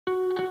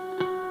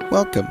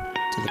Welcome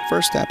to the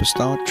First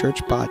Apostolic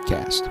Church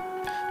Podcast.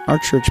 Our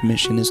church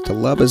mission is to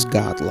love as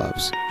God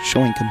loves,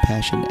 showing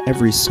compassion to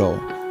every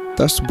soul,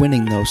 thus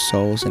winning those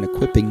souls and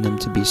equipping them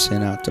to be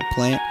sent out to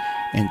plant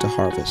and to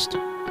harvest.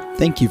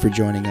 Thank you for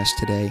joining us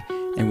today,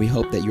 and we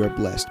hope that you are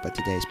blessed by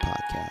today's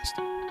podcast.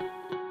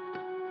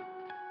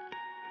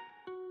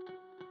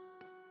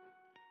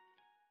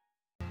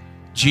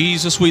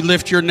 Jesus, we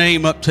lift your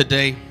name up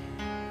today.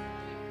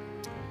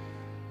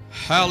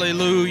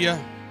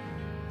 Hallelujah.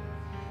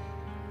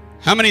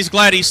 How many's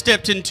glad he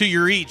stepped into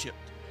your Egypt?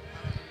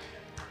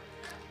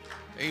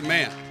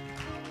 Amen.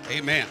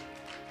 Amen.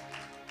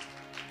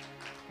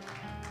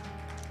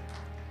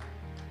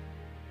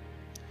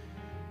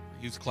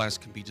 Youth class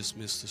can be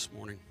dismissed this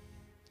morning.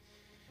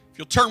 If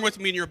you'll turn with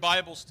me in your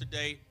Bibles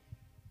today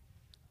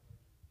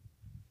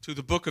to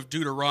the book of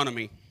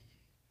Deuteronomy,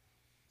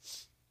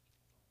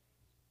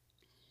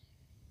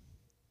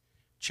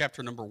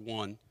 chapter number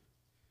 1.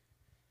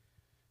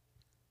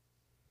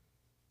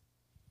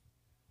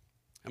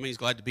 How many's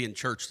glad to be in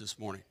church this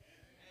morning?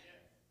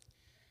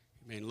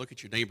 Amen. Look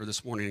at your neighbor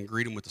this morning and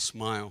greet him with a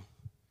smile.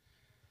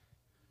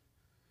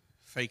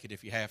 Fake it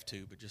if you have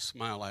to, but just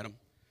smile at him.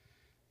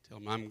 Tell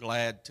him, I'm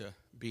glad to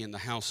be in the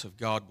house of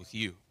God with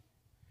you.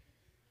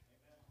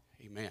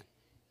 Amen.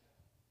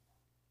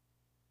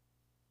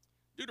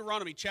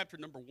 Deuteronomy chapter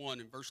number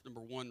 1 and verse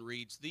number 1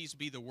 reads, These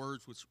be the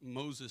words which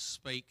Moses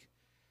spake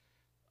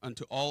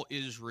unto all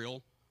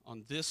Israel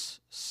on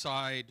this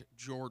side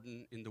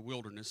Jordan in the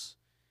wilderness,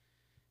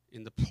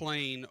 in the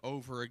plain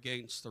over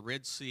against the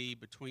Red Sea,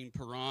 between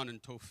Paran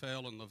and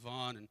Tophel and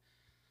Lavan and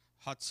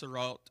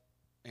Hatzerot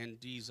and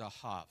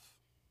Dizahav.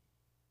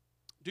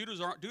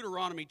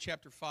 Deuteronomy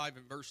chapter 5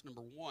 and verse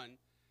number 1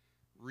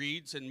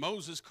 reads, And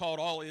Moses called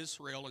all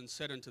Israel and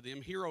said unto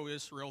them, Hear, O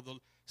Israel, the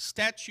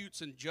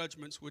statutes and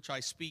judgments which I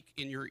speak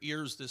in your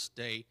ears this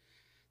day,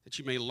 that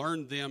you may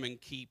learn them and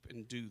keep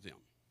and do them.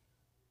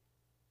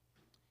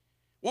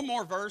 One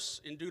more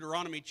verse in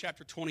Deuteronomy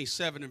chapter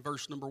 27 and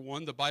verse number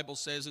 1, the Bible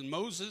says, And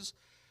Moses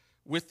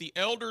with the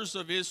elders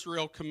of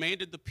Israel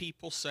commanded the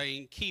people,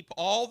 saying, Keep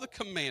all the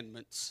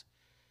commandments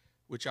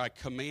which I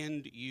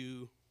command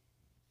you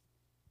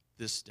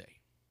this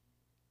day.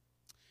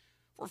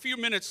 For a few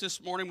minutes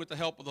this morning, with the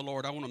help of the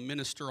Lord, I want to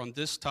minister on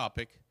this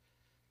topic.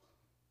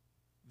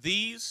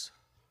 These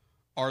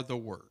are the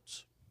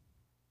words.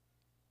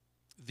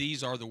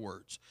 These are the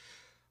words.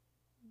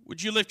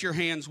 Would you lift your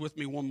hands with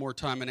me one more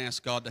time and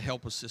ask God to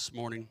help us this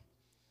morning?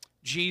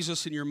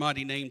 Jesus, in your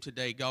mighty name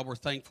today, God, we're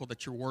thankful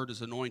that your word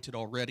is anointed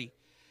already.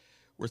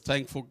 We're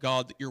thankful,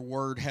 God, that your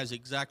word has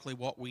exactly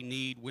what we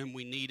need when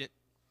we need it.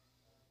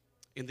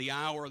 In the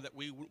hour that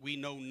we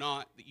know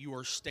not, that you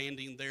are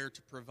standing there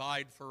to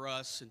provide for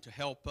us and to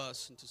help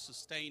us and to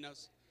sustain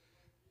us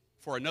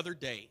for another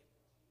day,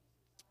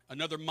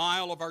 another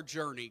mile of our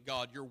journey.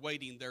 God, you're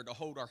waiting there to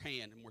hold our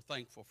hand, and we're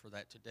thankful for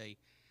that today.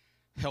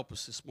 Help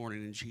us this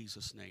morning in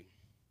Jesus' name.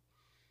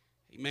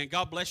 Amen.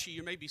 God bless you.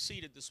 You may be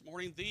seated this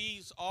morning.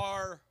 These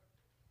are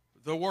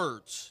the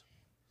words.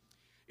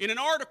 In an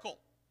article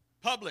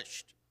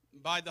published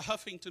by the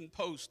Huffington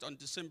Post on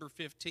December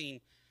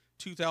 15,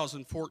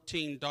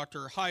 2014,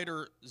 Dr.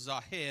 Haider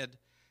Zahed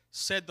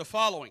said the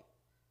following.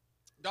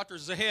 Dr.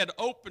 Zahed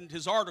opened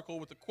his article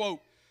with a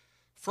quote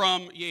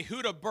from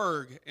Yehuda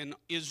Berg, an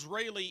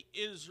Israeli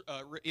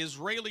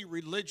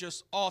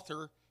religious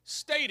author,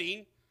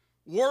 stating,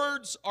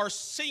 Words are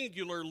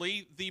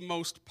singularly the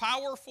most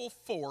powerful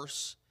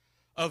force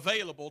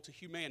available to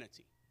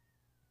humanity.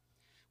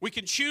 We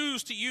can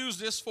choose to use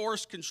this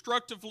force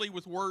constructively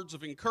with words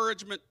of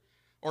encouragement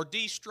or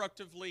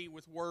destructively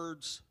with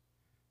words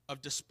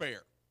of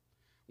despair.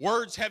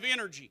 Words have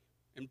energy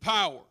and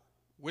power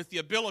with the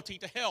ability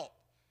to help,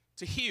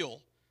 to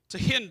heal, to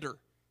hinder,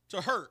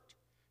 to hurt,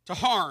 to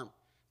harm,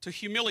 to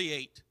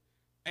humiliate,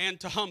 and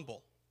to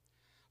humble.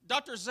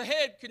 Dr.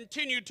 Zahed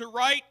continued to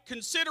write,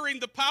 considering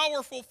the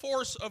powerful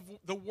force of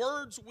the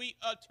words we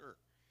utter,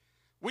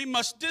 we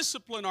must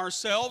discipline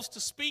ourselves to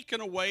speak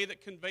in a way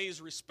that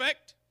conveys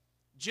respect,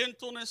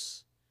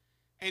 gentleness,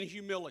 and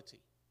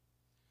humility.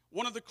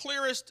 One of the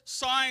clearest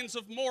signs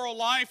of moral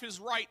life is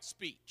right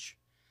speech.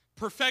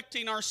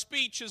 Perfecting our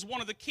speech is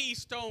one of the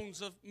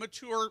keystones of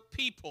mature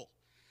people.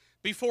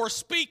 Before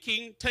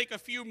speaking, take a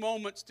few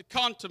moments to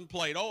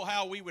contemplate,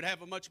 how we would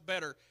have a much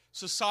better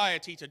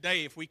society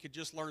today if we could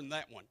just learn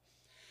that one.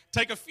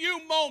 Take a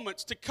few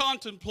moments to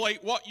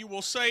contemplate what you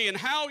will say and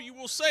how you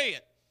will say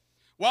it,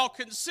 while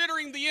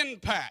considering the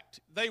impact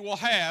they will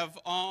have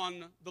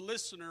on the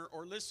listener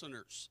or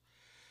listeners.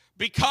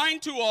 Be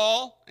kind to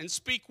all and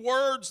speak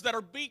words that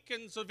are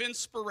beacons of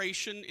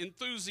inspiration,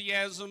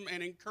 enthusiasm,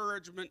 and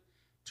encouragement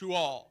to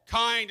all.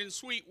 Kind and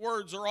sweet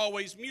words are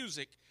always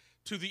music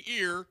to the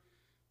ear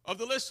of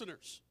the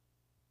listeners.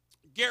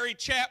 Gary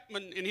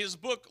Chapman, in his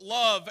book,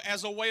 Love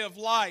as a Way of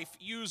Life,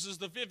 uses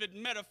the vivid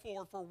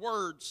metaphor for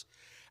words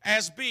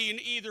as being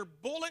either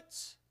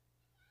bullets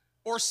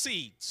or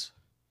seeds.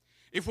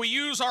 If we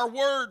use our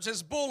words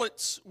as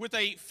bullets with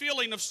a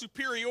feeling of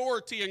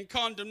superiority and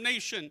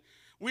condemnation,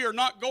 we are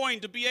not going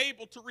to be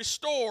able to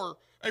restore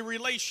a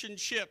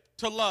relationship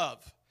to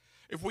love.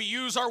 If we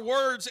use our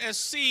words as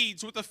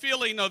seeds with a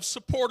feeling of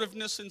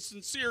supportiveness and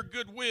sincere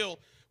goodwill,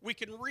 we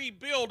can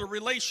rebuild a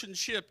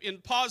relationship in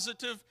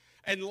positive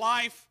and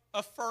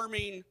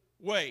life-affirming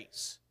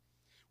ways.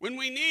 When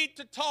we need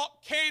to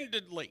talk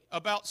candidly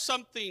about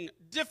something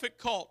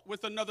difficult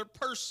with another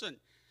person,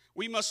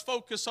 we must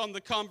focus on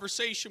the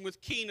conversation with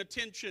keen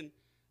attention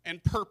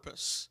and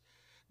purpose.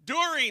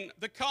 During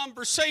the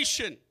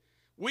conversation,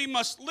 we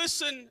must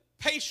listen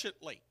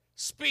patiently,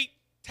 speak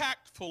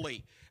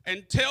tactfully,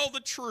 and tell the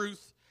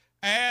truth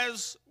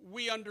as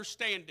we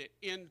understand it,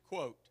 end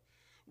quote.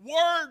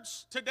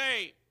 Words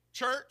today,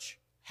 church,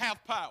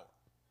 have power.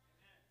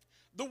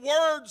 The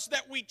words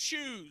that we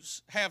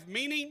choose have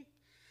meaning.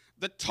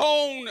 The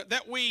tone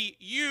that we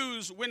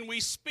use when we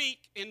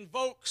speak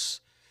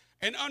invokes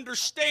an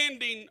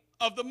understanding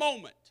of the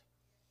moment.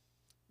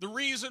 The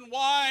reason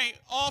why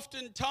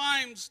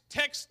oftentimes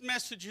text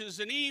messages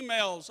and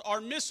emails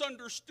are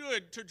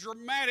misunderstood to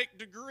dramatic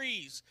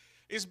degrees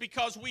is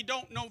because we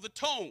don't know the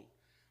tone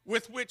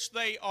with which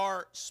they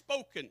are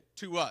spoken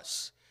to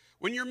us.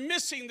 When you're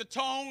missing the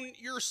tone,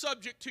 you're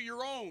subject to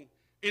your own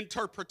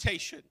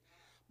interpretation.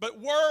 But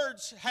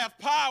words have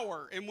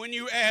power, and when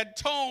you add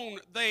tone,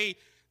 they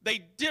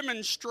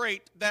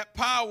demonstrate that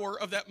power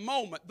of that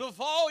moment. The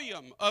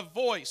volume of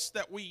voice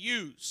that we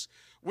use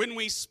when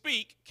we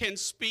speak can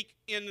speak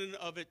in and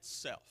of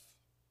itself.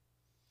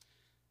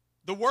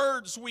 The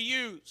words we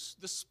use,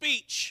 the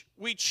speech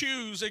we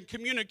choose in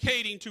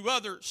communicating to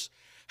others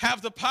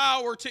have the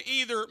power to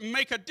either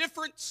make a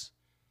difference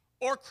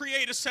or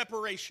create a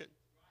separation.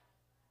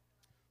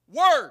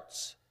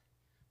 Words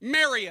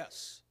marry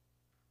us,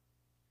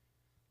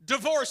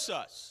 divorce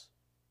us,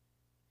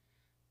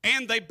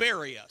 and they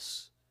bury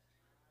us.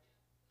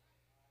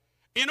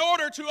 In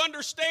order to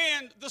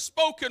understand the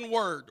spoken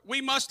word,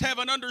 we must have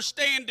an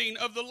understanding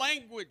of the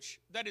language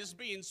that is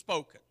being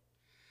spoken.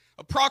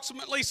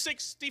 Approximately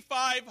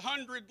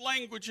 6,500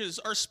 languages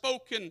are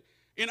spoken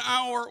in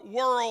our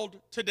world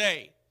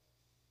today.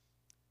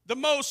 The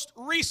most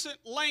recent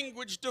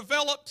language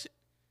developed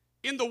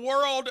in the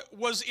world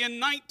was in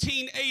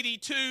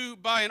 1982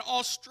 by an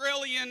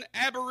Australian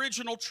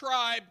Aboriginal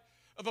tribe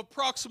of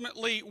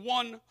approximately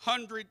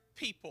 100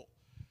 people.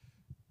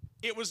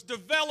 It was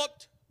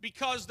developed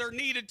because there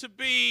needed to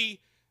be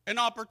an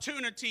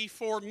opportunity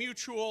for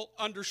mutual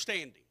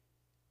understanding.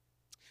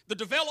 The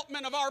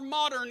development of our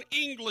modern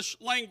English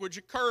language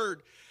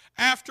occurred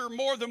after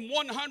more than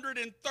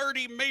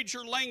 130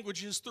 major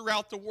languages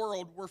throughout the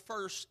world were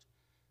first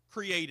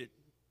created.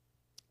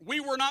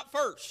 We were not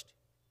first.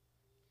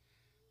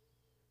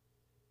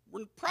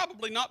 We're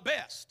probably not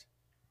best.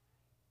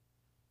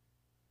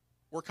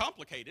 We're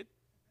complicated,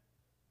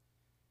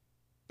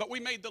 but we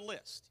made the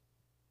list.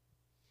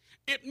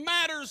 It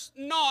matters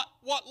not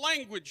what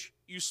language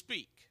you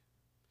speak,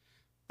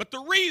 but the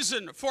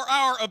reason for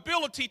our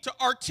ability to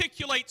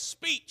articulate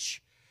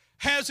speech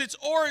has its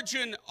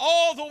origin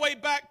all the way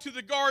back to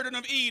the Garden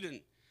of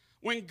Eden,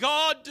 when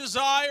God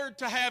desired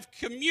to have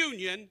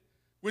communion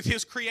with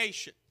His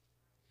creation.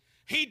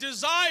 He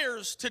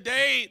desires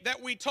today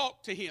that we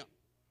talk to Him.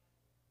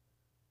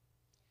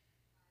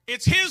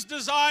 It's His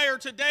desire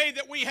today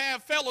that we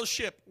have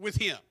fellowship with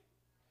Him.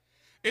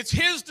 It's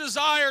His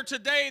desire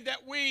today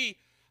that we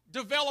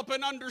develop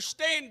an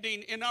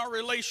understanding in our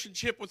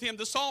relationship with Him.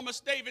 The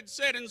psalmist David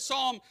said in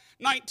Psalm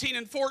 19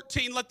 and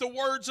 14, "Let the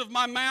words of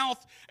my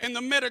mouth and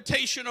the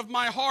meditation of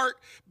my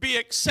heart be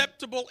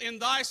acceptable in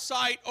Thy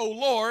sight, O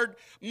Lord,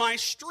 my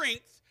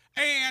strength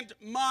and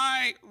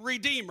my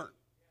Redeemer."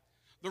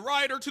 The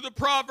writer to the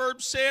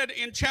Proverbs said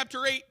in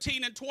chapter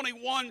 18 and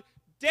 21,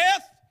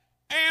 "Death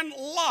and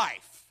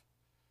life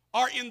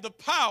are in the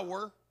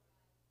power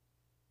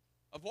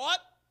of" what?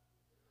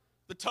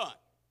 The tongue.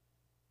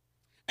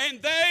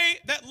 "And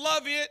they that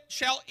love it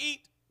shall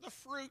eat the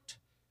fruit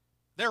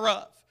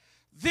thereof."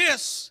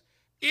 This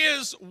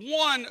is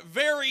one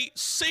very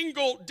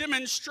single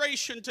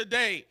demonstration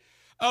today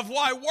of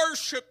why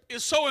worship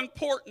is so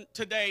important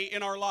today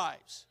in our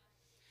lives.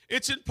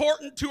 It's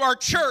important to our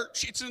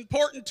church, it's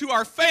important to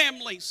our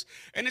families,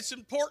 and it's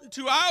important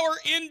to our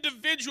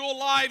individual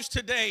lives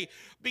today,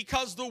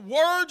 because the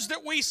words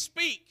that we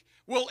speak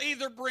will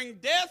either bring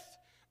death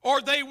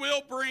or they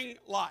will bring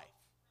life.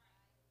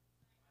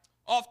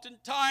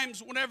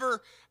 Oftentimes,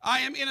 whenever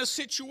I am in a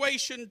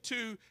situation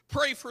to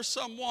pray for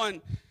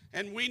someone,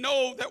 and we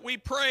know that we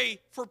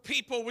pray for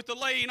people with the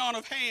laying on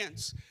of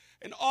hands,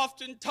 and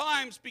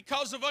oftentimes,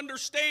 because of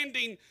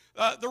understanding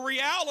the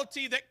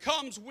reality that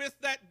comes with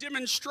that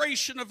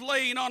demonstration of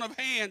laying on of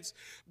hands,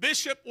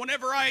 Bishop,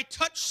 whenever I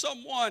touch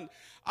someone,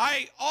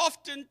 I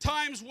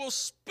oftentimes will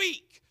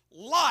speak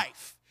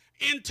life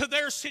into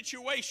their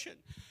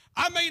situation.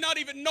 I may not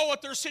even know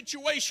what their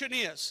situation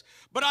is,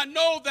 but I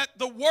know that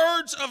the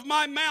words of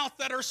my mouth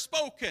that are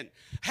spoken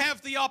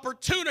have the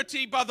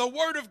opportunity by the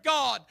Word of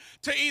God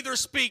to either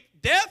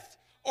speak death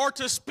or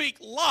to speak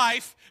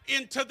life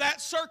into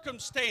that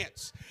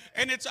circumstance.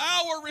 And it's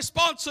our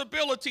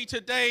responsibility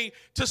today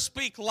to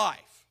speak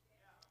life.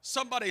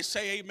 Somebody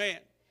say amen.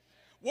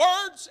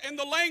 Words and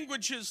the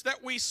languages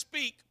that we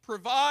speak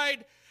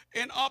provide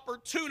an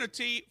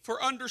opportunity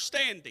for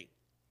understanding.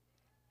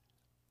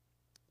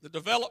 The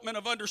development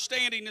of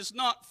understanding is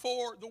not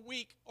for the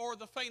weak or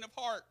the faint of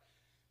heart.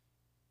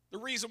 The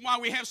reason why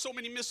we have so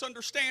many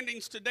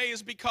misunderstandings today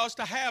is because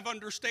to have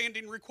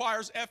understanding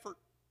requires effort.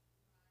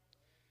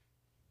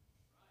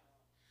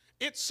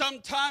 It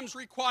sometimes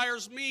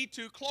requires me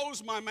to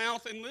close my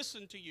mouth and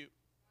listen to you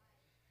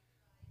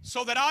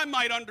so that I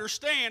might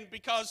understand,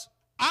 because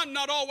I'm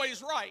not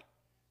always right.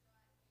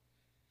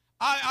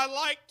 I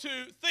like to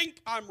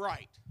think I'm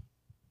right.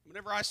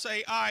 Whenever I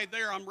say I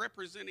there, I'm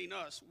representing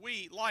us.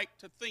 We like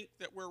to think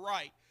that we're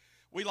right.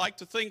 We like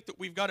to think that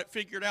we've got it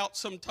figured out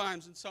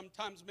sometimes, and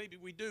sometimes maybe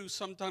we do,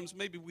 sometimes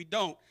maybe we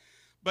don't.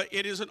 But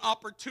it is an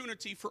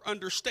opportunity for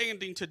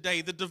understanding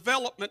today. The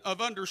development of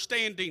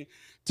understanding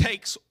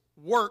takes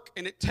work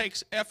and it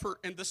takes effort,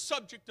 and the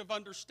subject of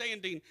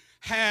understanding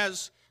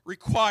has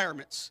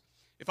requirements.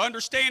 If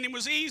understanding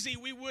was easy,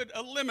 we would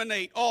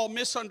eliminate all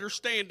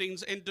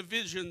misunderstandings and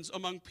divisions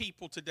among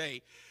people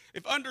today.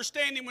 If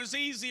understanding was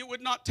easy, it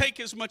would not take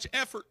as much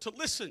effort to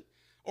listen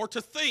or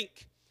to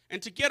think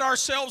and to get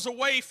ourselves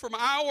away from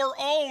our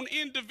own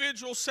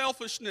individual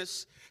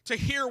selfishness to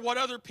hear what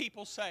other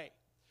people say.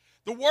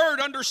 The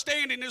word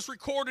understanding is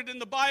recorded in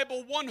the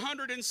Bible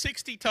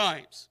 160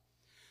 times.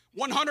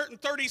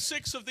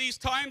 136 of these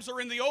times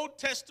are in the Old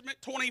Testament,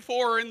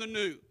 24 are in the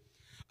New.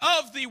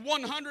 Of the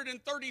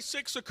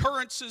 136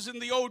 occurrences in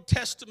the Old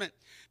Testament,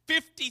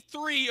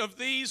 53 of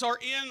these are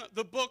in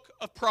the book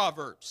of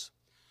Proverbs.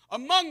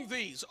 Among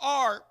these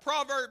are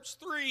Proverbs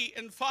 3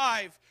 and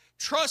 5.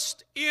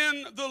 Trust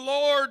in the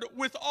Lord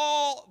with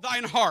all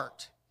thine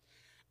heart,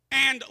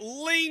 and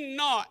lean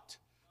not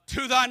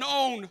to thine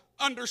own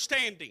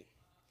understanding.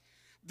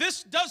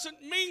 This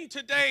doesn't mean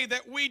today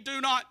that we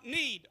do not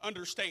need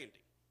understanding.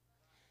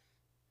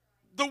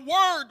 The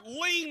word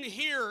lean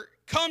here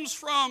comes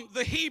from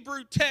the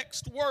Hebrew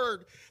text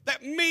word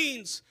that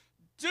means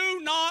do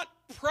not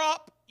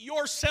prop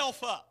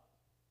yourself up.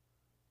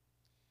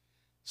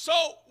 So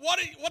what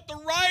the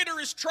writer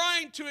is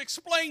trying to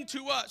explain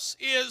to us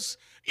is,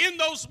 in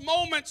those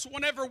moments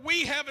whenever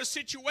we have a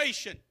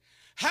situation,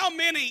 how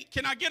many,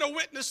 can I get a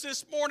witness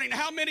this morning,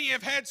 how many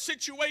have had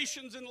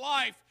situations in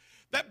life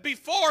that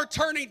before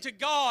turning to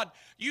God,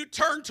 you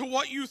turned to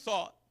what you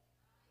thought?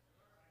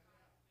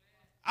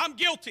 I'm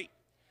guilty.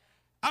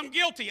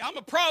 I'm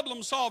a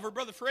problem solver,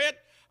 Brother Fred.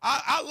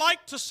 I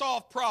like to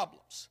solve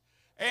problems.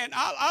 And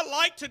I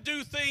like to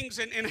do things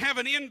and have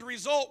an end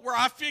result where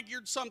I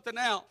figured something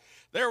out.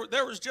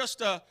 There was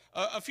just a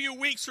few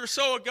weeks or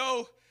so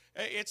ago,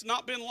 it's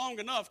not been long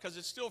enough because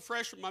it's still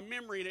fresh in my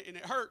memory and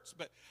it hurts,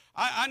 but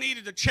I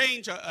needed to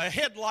change a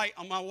headlight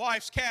on my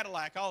wife's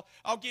Cadillac.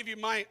 I'll give you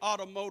my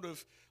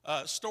automotive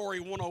story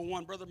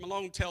 101. Brother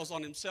Malone tells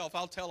on himself.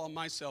 I'll tell on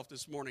myself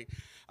this morning.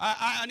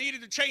 I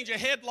needed to change a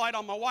headlight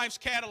on my wife's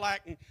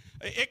Cadillac, and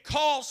it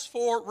calls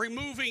for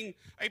removing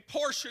a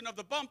portion of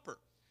the bumper.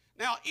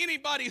 Now,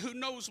 anybody who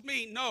knows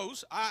me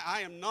knows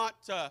I am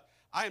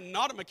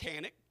not a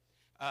mechanic.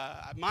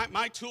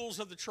 My tools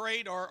of the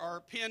trade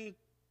are pen,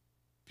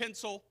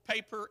 pencil,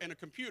 paper, and a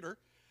computer.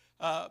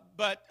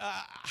 But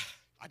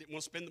I didn't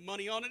want to spend the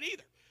money on it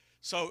either.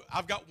 So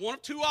I've got one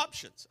of two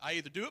options. I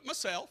either do it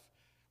myself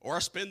or I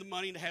spend the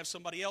money to have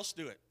somebody else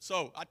do it.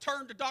 So I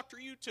turned to Dr.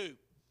 YouTube,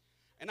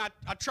 and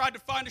I tried to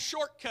find a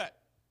shortcut.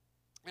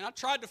 And I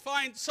tried to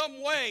find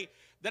some way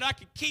that I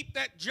could keep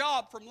that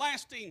job from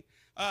lasting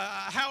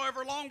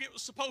however long it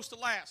was supposed to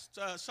last.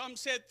 Some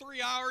said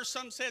 3 hours,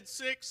 some said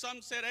 6,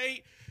 some said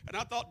 8. And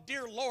I thought,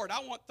 dear Lord, I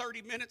want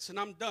 30 minutes and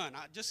I'm done.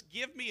 Just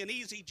give me an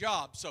easy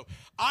job. So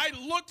I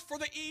looked for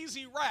the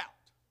easy route.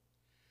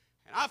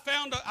 And I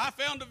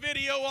found a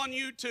video on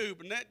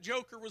YouTube, and that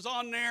joker was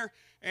on there,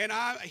 and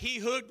he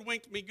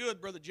hoodwinked me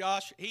good, Brother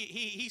Josh.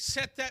 He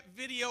set that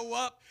video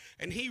up,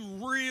 and he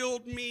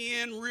reeled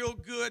me in real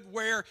good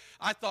where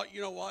I thought,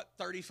 you know what,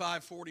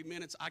 35, 40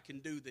 minutes, I can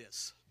do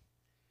this.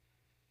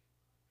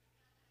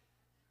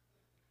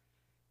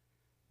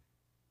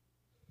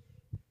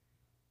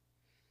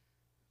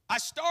 I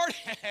started,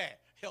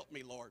 help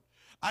me, Lord.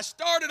 I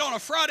started on a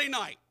Friday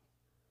night.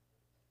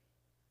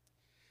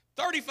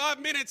 35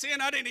 minutes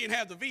in, I didn't even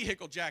have the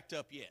vehicle jacked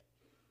up yet.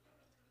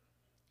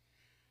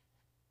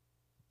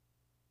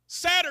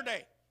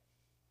 Saturday,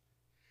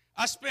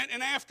 I spent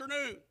an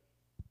afternoon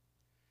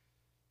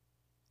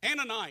and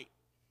a night.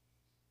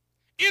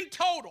 In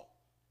total,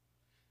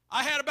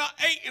 I had about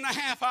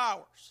 8.5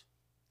 hours.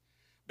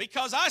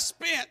 Because I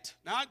spent,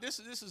 now this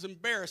is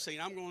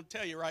embarrassing, I'm going to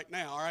tell you right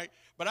now, all right?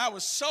 But I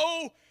was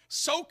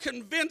so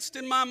convinced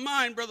in my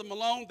mind, Brother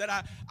Malone,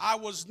 that I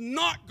was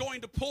not going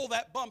to pull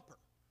that bumper.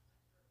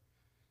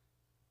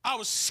 I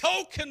was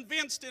so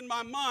convinced in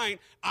my mind,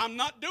 I'm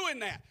not doing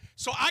that.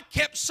 So I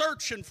kept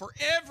searching for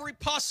every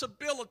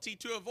possibility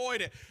to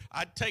avoid it.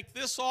 I'd take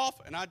this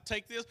off, and I'd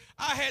take this.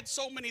 I had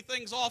so many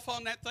things off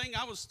on that thing,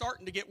 I was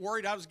starting to get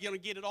worried I was going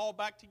to get it all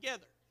back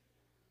together.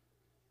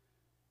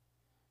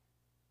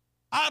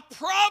 I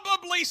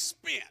probably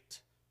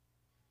spent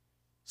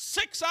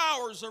 6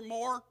 hours or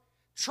more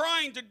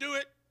trying to do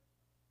it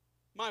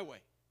my way.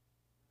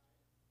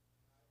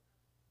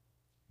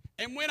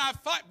 And when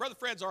Brother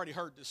Fred's already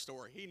heard this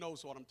story. He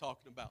knows what I'm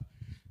talking about.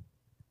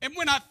 And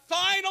when I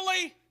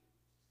finally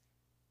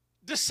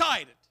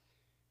decided,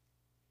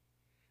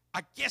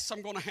 I guess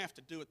I'm going to have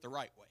to do it the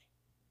right way.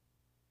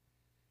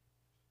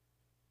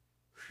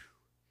 Whew.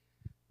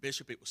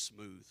 Bishop, it was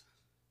smooth.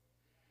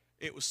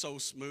 It was so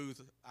smooth.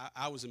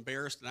 I was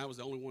embarrassed, and I was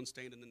the only one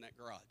standing in that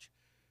garage.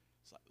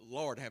 It's like,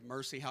 Lord, have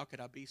mercy. How could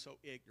I be so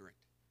ignorant?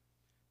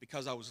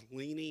 Because I was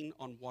leaning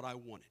on what I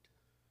wanted.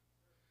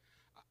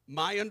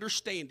 My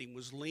understanding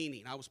was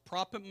leaning. I was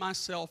propping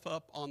myself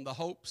up on the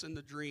hopes and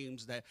the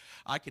dreams that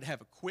I could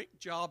have a quick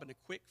job and a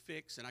quick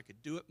fix, and I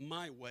could do it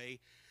my way,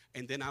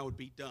 and then I would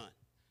be done.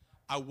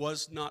 I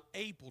was not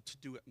able to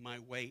do it my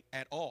way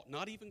at all,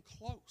 not even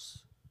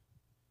close.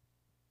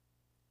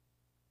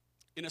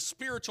 In a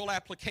spiritual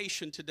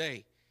application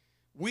today,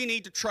 we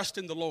need to trust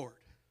in the Lord,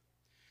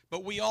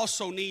 but we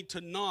also need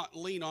to not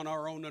lean on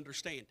our own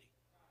understanding.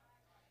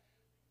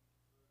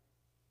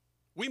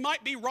 We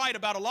might be right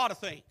about a lot of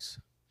things,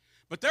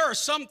 but there are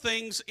some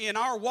things in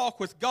our walk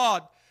with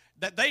God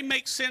that they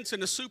make sense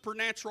in a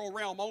supernatural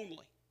realm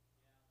only.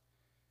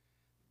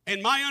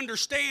 And my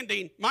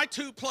understanding, my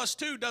 2 plus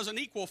 2 doesn't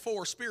equal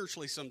 4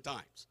 spiritually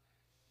sometimes.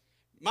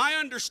 My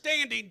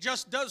understanding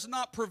just does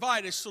not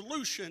provide a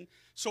solution,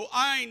 so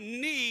I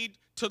need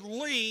to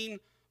lean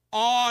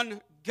on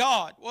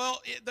God.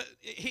 Well,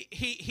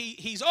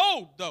 he's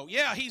old, though.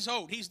 Yeah, he's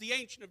old. He's the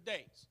Ancient of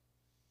Days.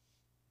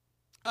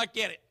 I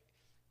get it.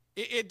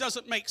 It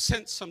doesn't make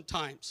sense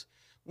sometimes.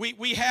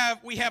 We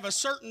have a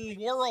certain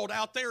world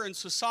out there in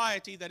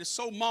society that is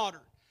so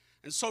modern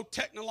and so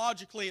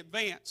technologically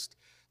advanced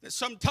that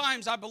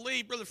sometimes I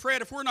believe, Brother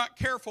Fred, if we're not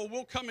careful,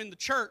 we'll come into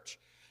church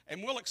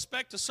and we'll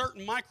expect a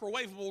certain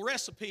microwavable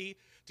recipe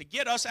to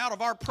get us out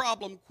of our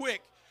problem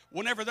quick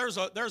whenever there's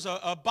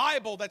a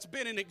Bible that's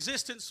been in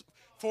existence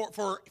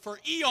for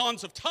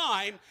eons of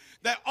time,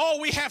 that all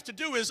we have to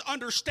do is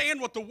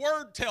understand what the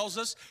Word tells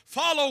us,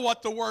 follow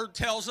what the Word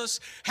tells us,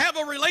 have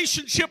a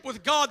relationship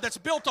with God that's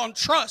built on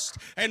trust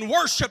and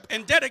worship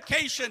and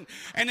dedication.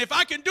 And if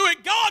I can do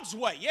it God's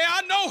way, yeah,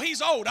 I know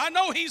He's old. I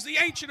know He's the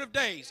Ancient of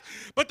Days.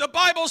 But the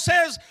Bible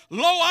says,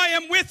 lo, I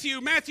am with you,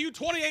 Matthew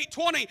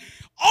 28:20,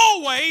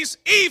 always,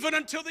 even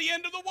until the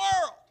end of the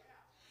world.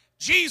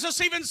 Jesus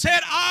even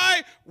said,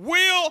 I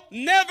will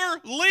never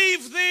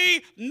leave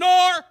thee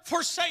nor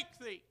forsake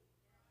thee.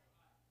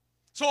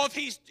 So if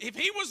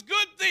he was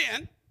good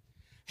then,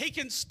 he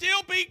can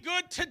still be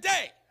good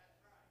today.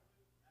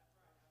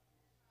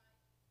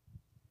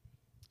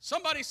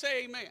 Somebody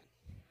say amen.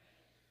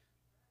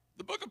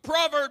 The book of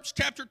Proverbs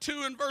chapter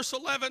 2 and verse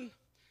 11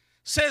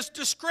 says,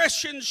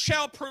 discretion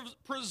shall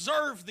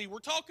preserve thee. We're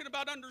talking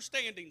about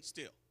understanding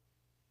still.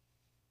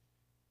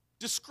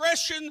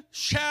 Discretion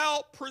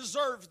shall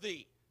preserve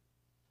thee.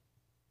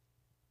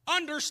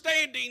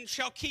 Understanding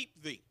shall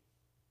keep thee.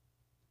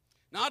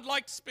 Now, I'd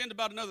like to spend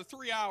about another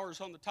 3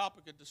 hours on the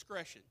topic of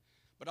discretion,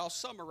 but I'll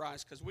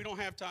summarize because we don't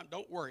have time.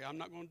 Don't worry, I'm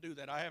not going to do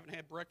that. I haven't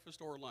had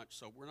breakfast or lunch,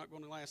 so we're not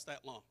going to last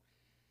that long.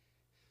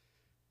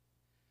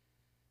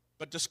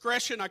 But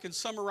discretion, I can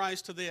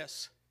summarize to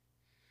this.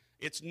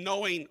 It's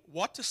knowing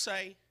what to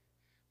say,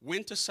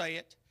 when to say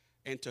it,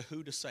 and to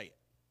who to say it.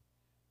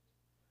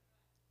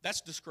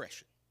 That's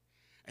discretion.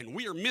 And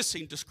we are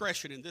missing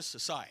discretion in this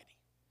society.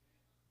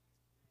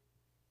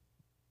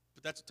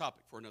 But that's a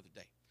topic for another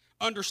day.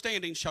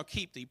 Understanding shall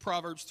keep thee.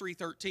 Proverbs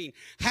 3:13.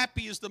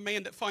 Happy is the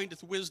man that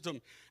findeth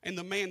wisdom, and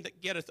the man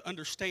that getteth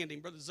understanding.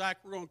 Brother Zach,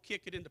 we're going to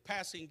kick it into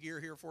passing gear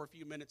here for a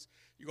few minutes.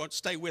 You're going to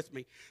stay with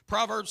me.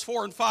 Proverbs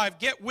 4 and 5.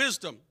 Get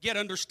wisdom, get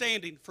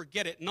understanding,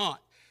 forget it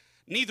not.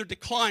 Neither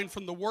decline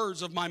from the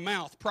words of my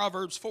mouth.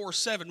 Proverbs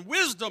 4:7.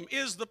 Wisdom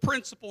is the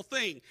principal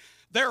thing.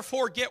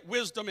 Therefore get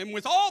wisdom, and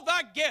with all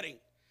thy getting,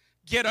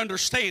 get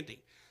understanding.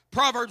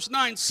 Proverbs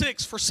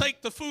 9:6,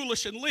 forsake the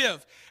foolish and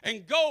live,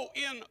 and go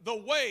in the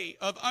way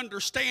of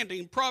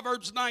understanding.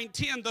 Proverbs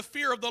 9:10, the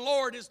fear of the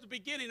Lord is the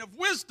beginning of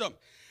wisdom,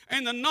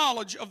 and the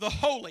knowledge of the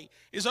holy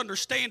is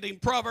understanding.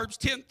 Proverbs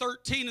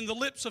 10:13, in the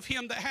lips of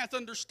him that hath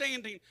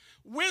understanding,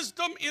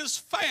 wisdom is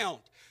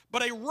found,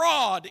 but a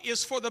rod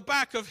is for the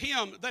back of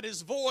him that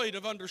is void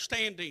of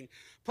understanding.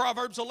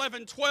 Proverbs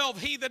 11:12,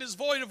 he that is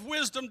void of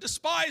wisdom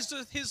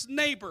despiseth his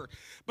neighbor,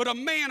 but a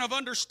man of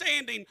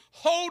understanding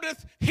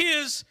holdeth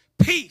his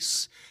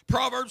peace.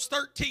 Proverbs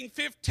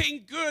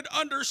 13:15, good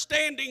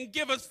understanding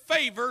giveth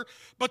favor,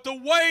 but the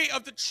way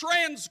of the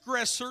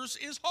transgressors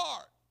is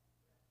hard.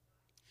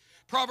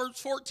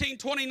 Proverbs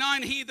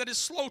 14:29, he that is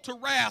slow to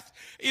wrath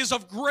is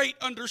of great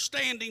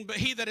understanding, but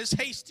he that is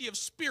hasty of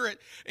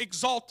spirit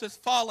exalteth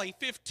folly.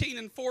 15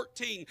 and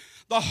 14,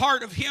 the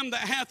heart of him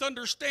that hath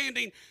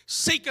understanding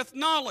seeketh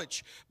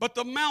knowledge, but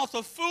the mouth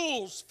of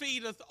fools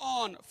feedeth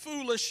on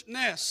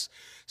foolishness.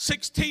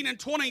 16 and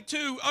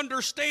 22,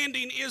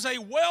 understanding is a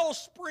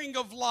wellspring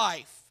of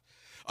life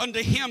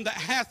unto him that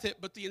hath it,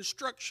 but the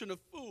instruction of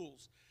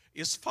fools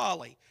is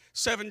folly.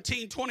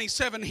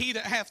 17:27, he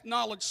that hath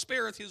knowledge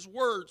spareth his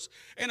words,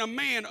 and a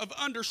man of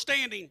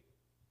understanding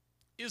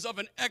is of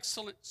an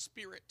excellent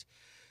spirit.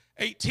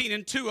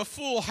 18:2, a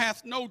fool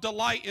hath no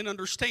delight in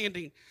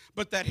understanding,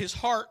 but that his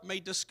heart may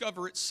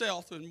discover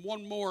itself. And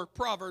one more,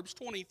 Proverbs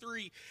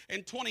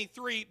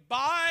 23:23,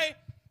 buy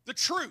the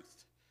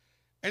truth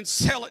and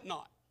sell it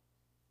not.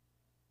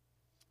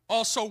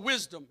 Also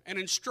wisdom and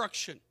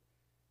instruction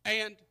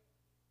and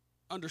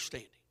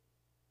understanding.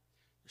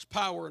 There's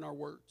power in our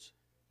words.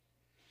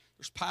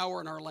 There's power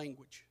in our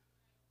language.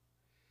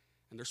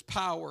 And there's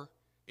power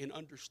in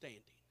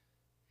understanding.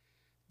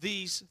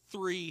 These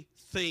three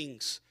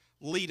things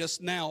lead us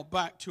now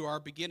back to our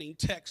beginning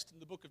text in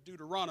the book of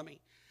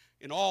Deuteronomy.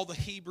 In all the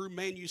Hebrew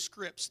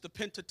manuscripts, the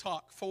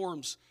Pentateuch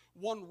forms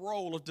one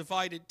roll of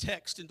divided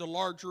text into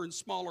larger and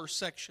smaller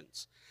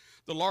sections.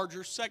 The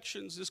larger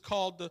sections is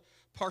called the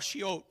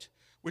Parshiot,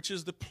 which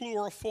is the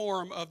plural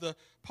form of the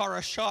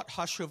Parashat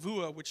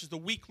HaShavua, which is the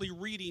weekly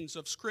readings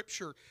of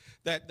Scripture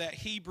that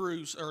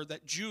Hebrews or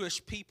that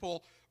Jewish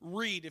people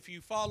read. If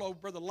you follow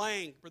Brother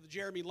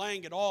Jeremy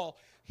Lang at all,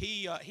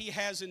 he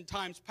has in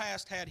times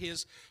past had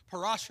his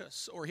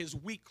parashas or his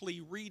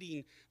weekly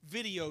reading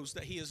videos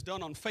that he has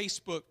done on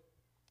Facebook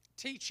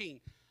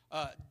teaching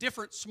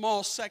different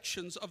small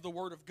sections of the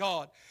Word of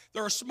God.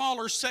 There are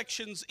smaller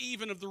sections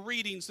even of the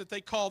readings that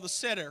they call the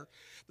Seder.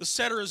 The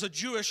Seder is a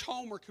Jewish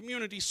home or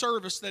community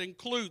service that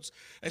includes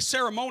a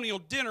ceremonial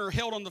dinner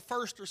held on the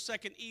first or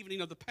second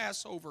evening of the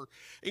Passover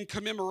in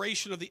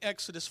commemoration of the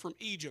Exodus from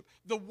Egypt.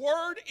 The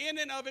word in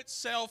and of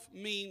itself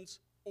means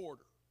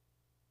order.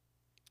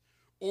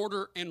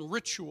 Order and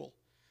ritual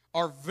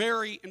are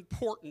very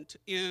important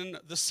in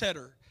the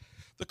Seder.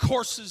 The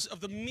courses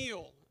of the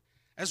meal,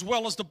 as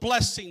well as the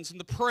blessings and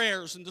the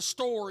prayers and the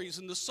stories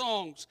and the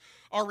songs,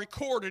 are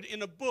recorded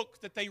in a book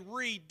that they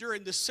read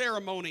during the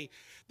ceremony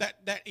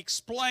that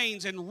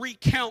explains and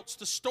recounts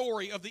the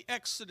story of the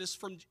Exodus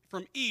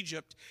from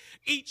Egypt.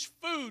 Each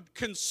food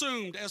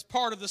consumed as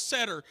part of the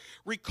Seder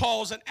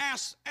recalls an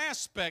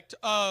aspect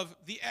of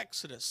the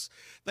Exodus.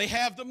 They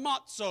have the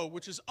matzo,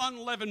 which is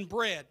unleavened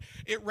bread.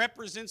 It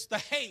represents the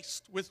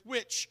haste with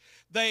which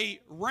they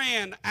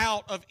ran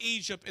out of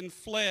Egypt and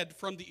fled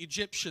from the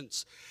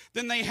Egyptians.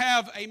 Then they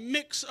have a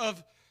mix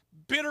of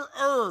bitter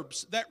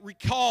herbs that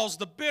recalls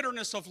the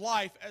bitterness of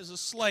life as a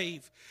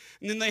slave.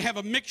 And then they have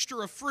a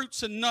mixture of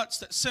fruits and nuts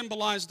that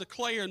symbolize the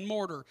clay and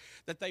mortar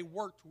that they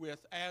worked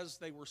with as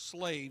they were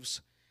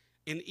slaves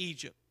in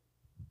Egypt.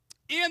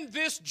 In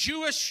this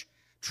Jewish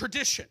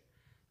tradition,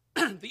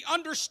 the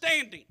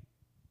understanding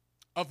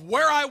of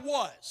where I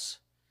was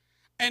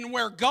and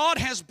where God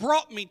has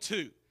brought me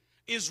to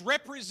is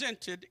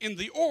represented in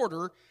the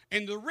order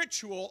and the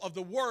ritual of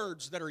the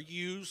words that are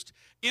used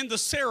in the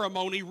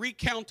ceremony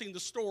recounting the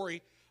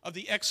story of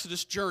the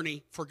Exodus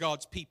journey for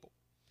God's people,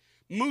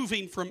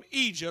 moving from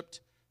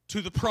Egypt to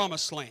the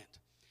Promised Land,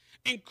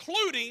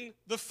 including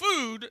the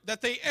food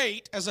that they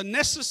ate as a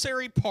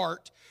necessary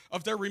part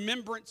of their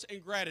remembrance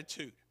and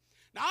gratitude.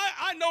 Now,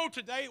 I know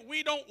today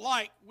we don't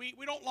like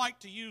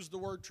to use the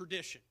word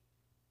tradition.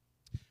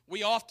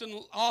 We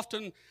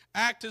often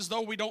act as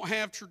though we don't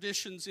have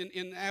traditions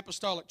in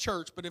apostolic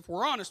church, but if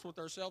we're honest with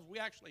ourselves, we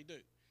actually do.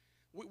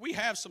 We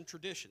have some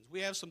traditions.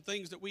 We have some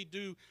things that we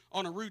do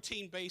on a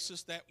routine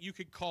basis that you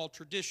could call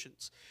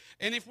traditions.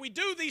 And if we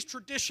do these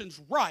traditions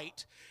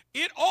right,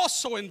 it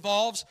also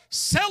involves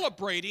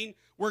celebrating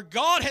where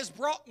God has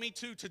brought me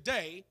to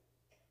today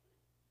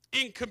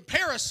in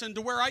comparison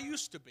to where I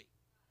used to be.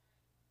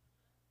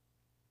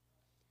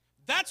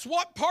 That's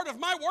what part of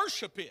my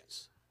worship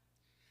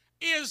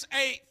is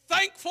a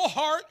thankful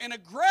heart and a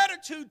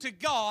gratitude to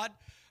God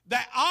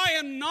that I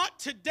am not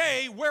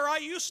today where I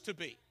used to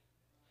be.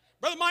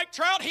 Brother Mike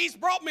Trout, he's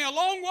brought me a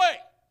long way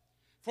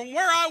from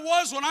where I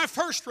was when I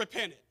first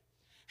repented.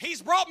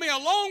 He's brought me a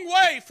long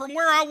way from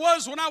where I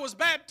was when I was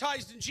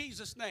baptized in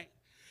Jesus' name.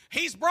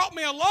 He's brought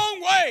me a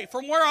long way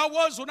from where I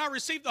was when I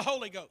received the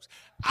Holy Ghost.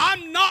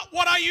 I'm not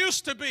what I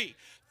used to be.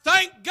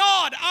 Thank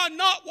God I'm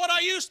not what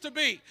I used to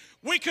be.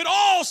 We could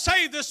all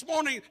say this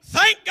morning,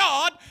 thank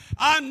God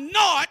I'm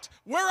not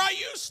where I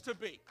used to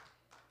be.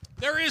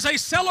 There is a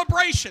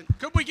celebration.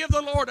 Could we give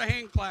the Lord a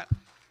hand clap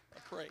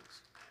of praise?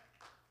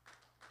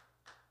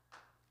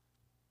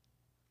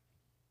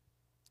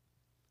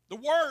 The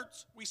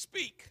words we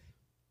speak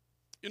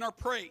in our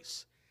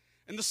praise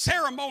and the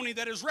ceremony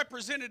that is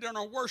represented in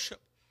our worship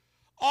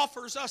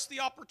offers us the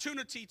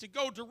opportunity to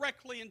go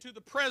directly into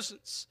the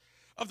presence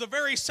of the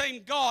very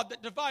same God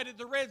that divided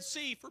the Red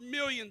Sea for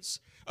millions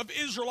of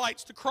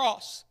Israelites to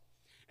cross.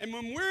 And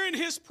when we're in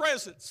His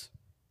presence,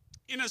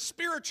 in a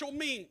spiritual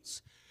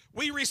means,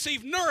 we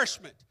receive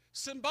nourishment,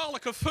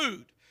 symbolic of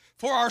food,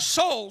 for our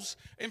souls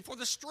and for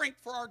the strength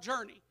for our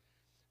journey.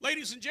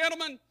 Ladies and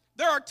gentlemen,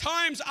 there are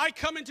times I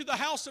come into the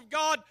house of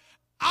God,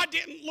 I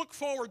didn't look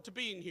forward to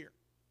being here.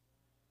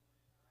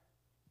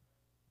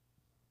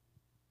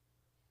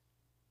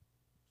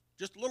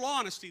 Just a little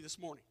honesty this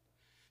morning.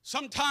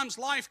 Sometimes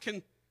life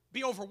can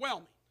be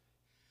overwhelming.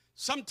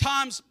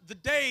 Sometimes the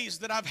days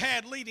that I've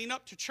had leading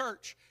up to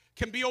church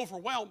can be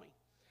overwhelming.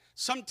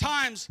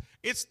 Sometimes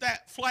it's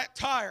that flat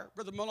tire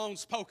Brother Malone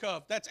spoke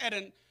of. That's at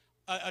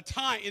a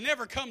time. It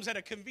never comes at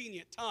a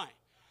convenient time.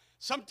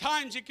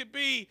 Sometimes it could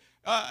be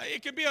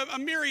a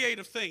myriad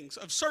of things,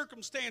 of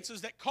circumstances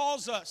that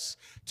cause us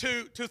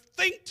to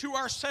think to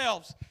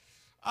ourselves,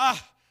 I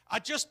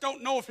just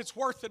don't know if it's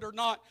worth it or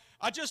not.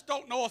 I just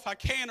don't know if I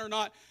can or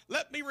not.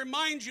 Let me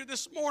remind you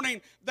this morning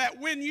that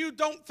when you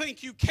don't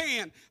think you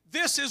can,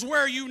 this is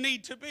where you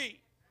need to be.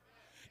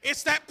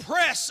 It's that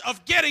press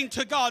of getting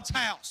to God's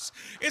house.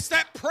 It's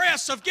that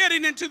press of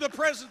getting into the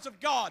presence of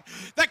God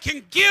that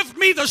can give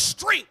me the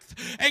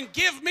strength and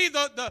give me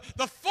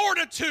the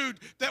fortitude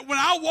that when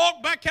I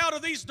walk back out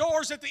of these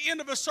doors at the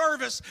end of a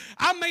service,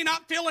 I may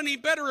not feel any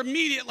better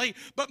immediately,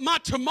 but my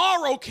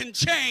tomorrow can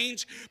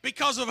change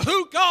because of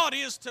who God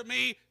is to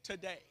me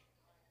today.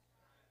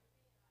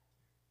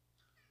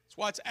 That's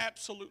why it's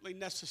absolutely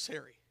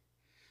necessary.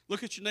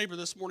 Look at your neighbor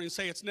this morning and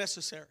say, it's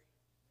necessary.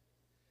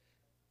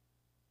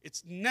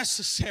 It's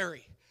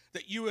necessary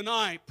that you and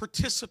I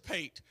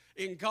participate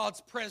in God's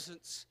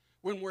presence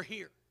when we're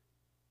here.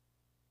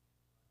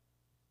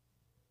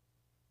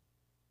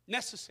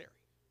 Necessary.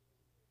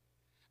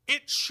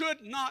 It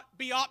should not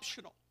be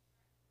optional.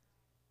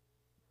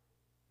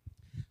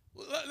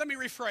 Let me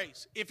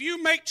rephrase. If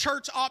you make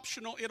church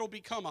optional, it'll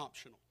become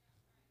optional.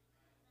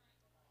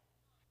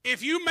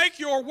 If you make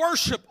your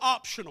worship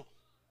optional,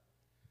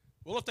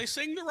 well, if they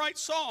sing the right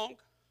song,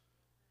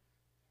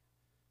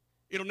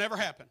 it'll never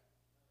happen.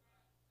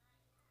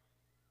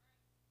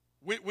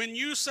 When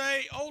you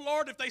say, oh,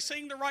 Lord, if they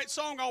sing the right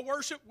song, I'll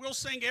worship, we'll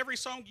sing every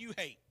song you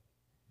hate.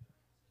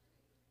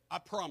 I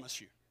promise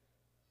you.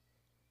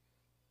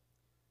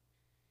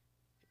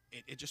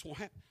 It just won't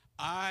happen.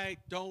 I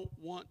don't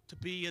want to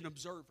be an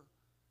observer.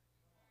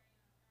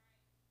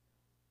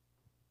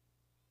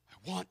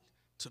 I want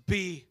to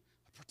be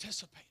a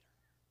participator.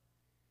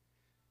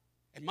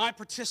 And my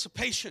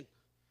participation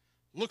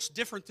looks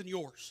different than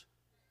yours.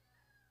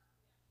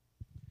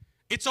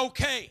 It's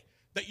okay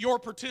that your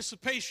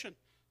participation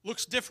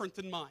looks different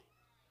than mine.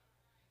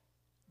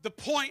 The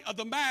point of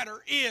the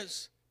matter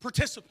is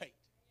participate.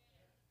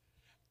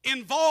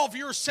 Involve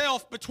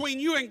yourself between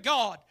you and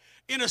God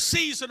in a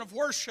season of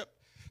worship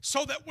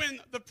so that when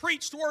the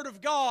preached word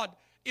of God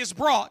is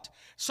brought,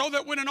 so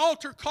that when an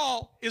altar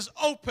call is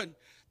open,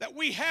 that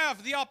we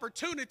have the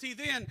opportunity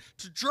then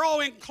to draw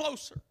in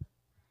closer.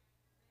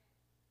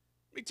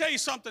 Let me tell you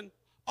something.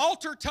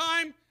 Altar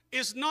time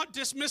is not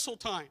dismissal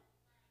time.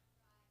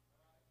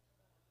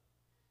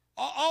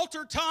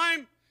 Altar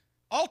time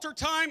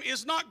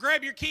is not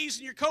grab your keys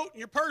and your coat and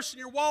your purse and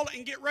your wallet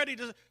and get ready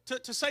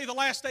to say the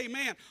last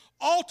amen.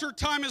 Altar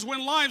time is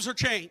when lives are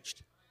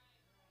changed.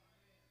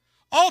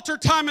 Altar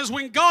time is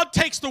when God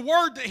takes the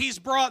word that He's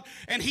brought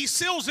and He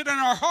seals it in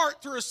our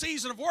heart through a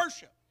season of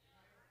worship.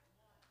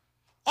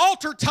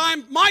 Altar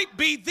time might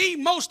be the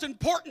most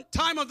important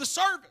time of the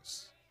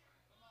service.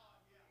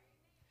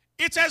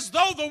 It's as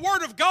though the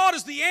Word of God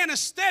is the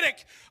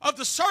anesthetic of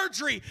the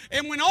surgery,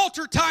 and when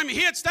altar time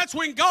hits, that's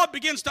when God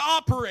begins to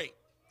operate.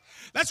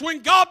 That's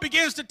when God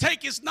begins to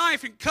take His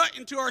knife and cut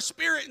into our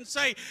spirit and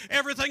say,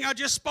 everything I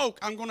just spoke,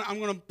 I'm going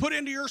to put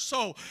into your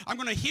soul. I'm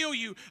going to heal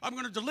you. I'm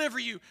going to deliver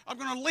you. I'm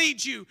going to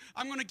lead you.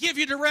 I'm going to give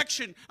you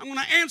direction. I'm going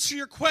to answer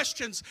your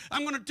questions.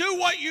 I'm going to do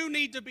what you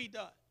need to be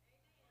done.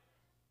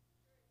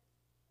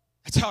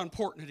 That's how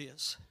important it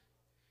is.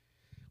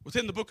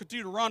 Within the book of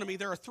Deuteronomy,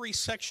 there are 3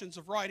 sections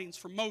of writings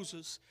from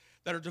Moses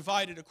that are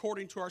divided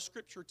according to our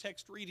scripture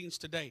text readings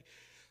today.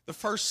 The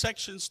first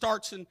section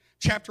starts in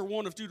chapter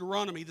 1 of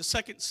Deuteronomy. The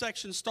second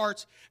section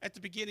starts at the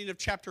beginning of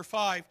chapter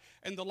 5.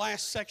 And the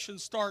last section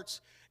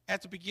starts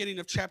at the beginning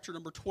of chapter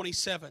number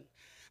 27.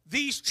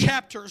 These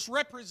chapters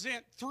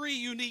represent 3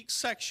 unique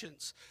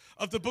sections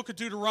of the book of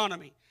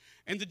Deuteronomy.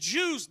 And the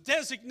Jews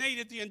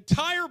designated the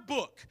entire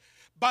book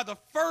by the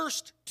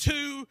first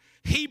 2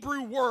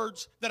 Hebrew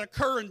words that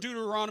occur in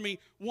Deuteronomy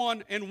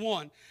 1 and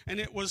 1. And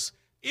it was,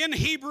 in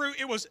Hebrew,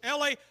 it was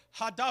Ele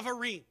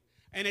Hadavarim.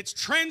 And it's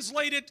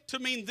translated to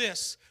mean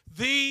this: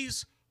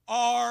 these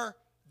are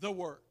the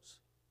words.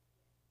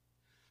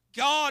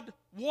 God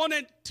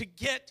wanted to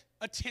get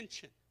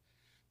attention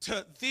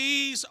to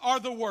these are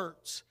the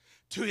words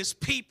to His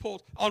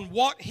people on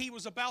what He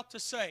was about to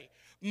say.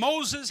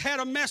 Moses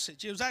had a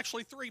message. It was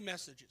actually 3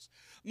 messages.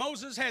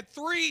 Moses had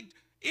 3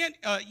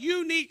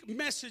 unique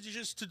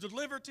messages to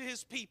deliver to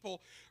his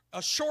people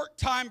a short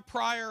time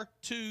prior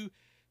to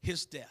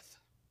his death.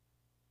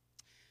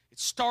 It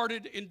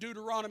started in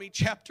Deuteronomy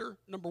chapter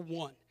number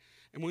 1.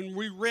 And when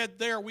we read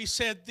there, we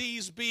said,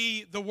 these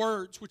be the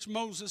words which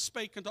Moses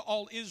spake unto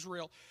all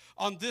Israel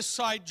on this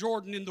side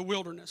Jordan in the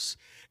wilderness,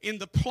 in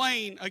the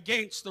plain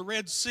against the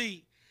Red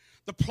Sea.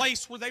 The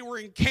place where they were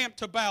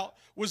encamped about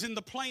was in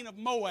the plain of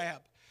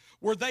Moab,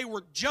 where they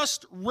were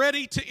just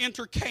ready to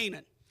enter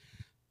Canaan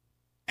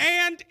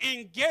and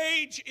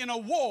engage in a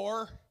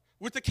war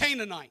with the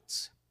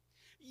Canaanites.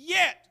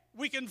 Yet,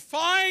 we can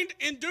find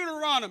in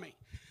Deuteronomy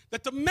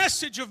that the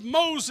message of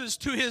Moses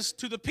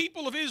to the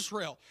people of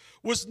Israel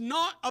was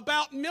not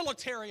about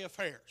military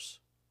affairs.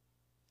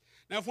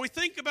 Now, if we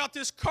think about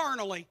this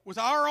carnally with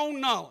our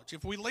own knowledge,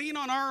 if we lean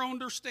on our own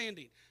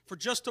understanding for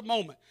just a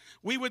moment,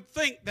 we would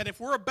think that if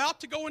we're about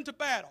to go into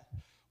battle,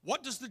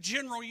 what does the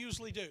general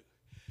usually do?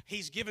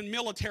 He's given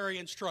military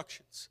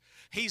instructions.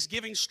 He's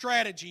giving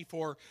strategy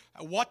for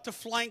what to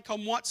flank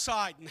on what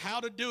side and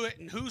how to do it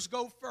and who's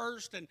go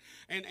first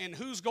and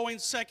who's going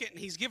second. And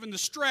he's given the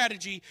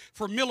strategy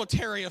for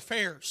military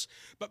affairs.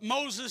 But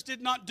Moses did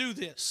not do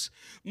this.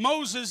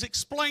 Moses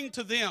explained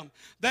to them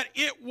that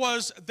it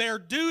was their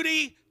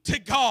duty to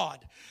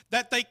God,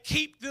 that they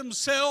keep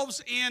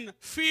themselves in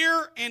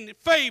fear and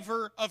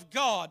favor of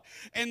God,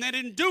 and that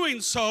in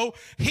doing so,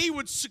 He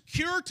would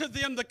secure to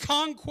them the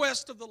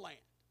conquest of the land.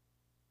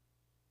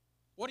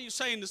 What are you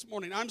saying this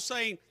morning? I'm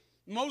saying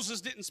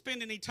Moses didn't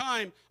spend any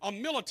time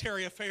on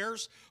military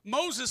affairs.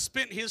 Moses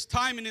spent his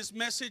time in his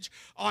message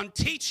on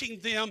teaching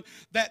them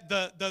that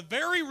the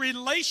very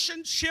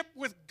relationship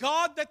with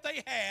God that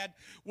they had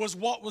was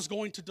what was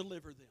going to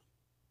deliver them.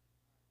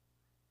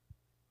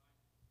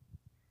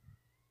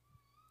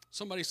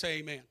 Somebody say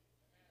amen.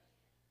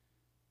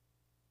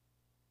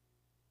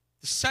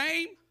 The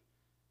same,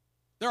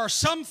 there are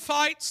some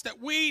fights that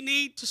we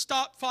need to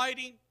stop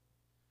fighting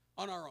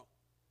on our own.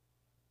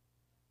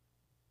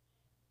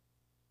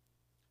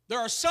 There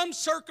are some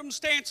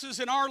circumstances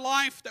in our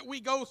life that we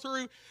go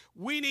through,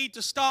 we need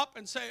to stop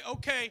and say,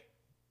 okay,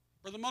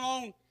 Brother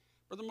Malone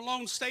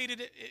stated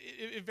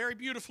it very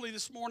beautifully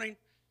this morning.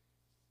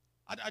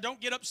 I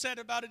don't get upset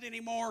about it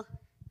anymore.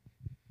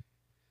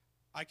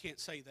 I can't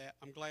say that.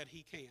 I'm glad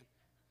he can.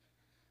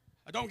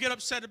 I don't get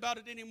upset about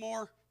it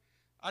anymore.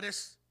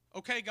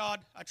 Okay,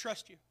 God, I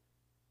trust you.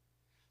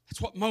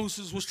 That's what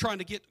Moses was trying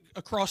to get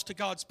across to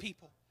God's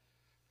people.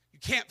 You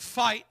can't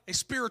fight a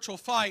spiritual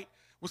fight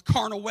with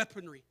carnal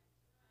weaponry.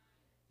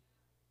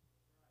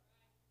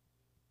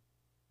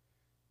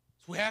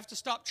 So we have to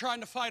stop trying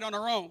to fight on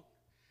our own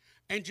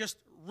and just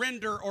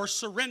render or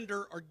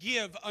surrender or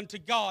give unto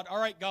God. All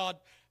right, God,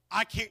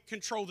 I can't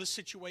control this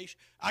situation.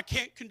 I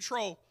can't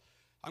control.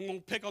 I'm going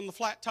to pick on the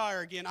flat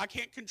tire again. I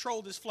can't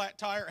control this flat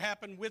tire. It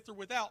happened with or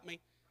without me.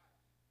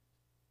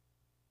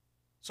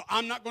 So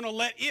I'm not going to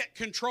let it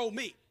control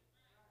me.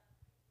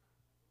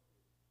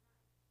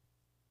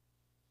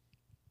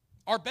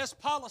 Our best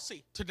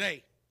policy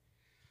today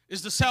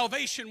is the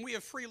salvation we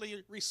have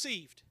freely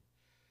received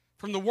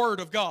from the Word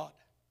of God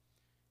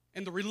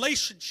and the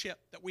relationship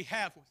that we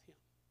have with Him.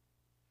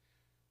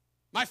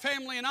 My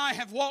family and I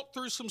have walked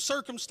through some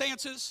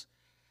circumstances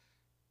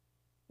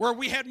where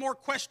we had more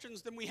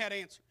questions than we had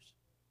answers.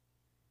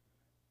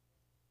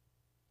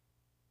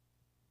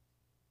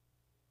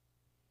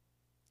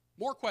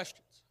 More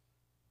questions.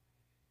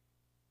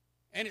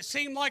 And it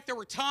seemed like there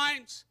were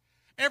times,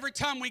 every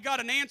time we got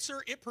an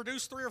answer, it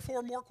produced 3 or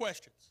 4 more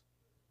questions.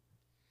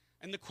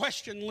 And the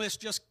question list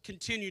just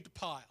continued to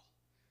pile.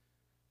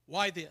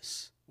 Why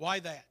this? Why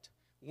that?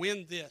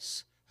 When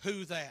this?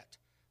 Who that?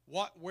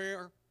 What,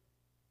 where?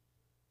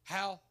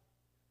 How?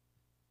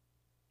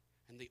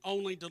 And the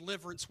only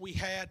deliverance we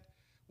had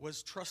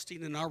was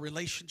trusting in our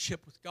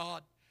relationship with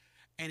God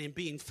and in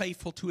being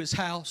faithful to His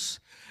house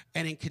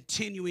and in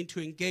continuing to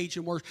engage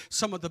in worship.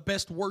 Some of the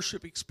best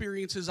worship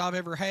experiences I've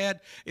ever had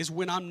is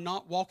when I'm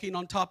not walking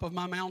on top of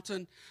my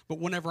mountain, but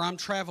whenever I'm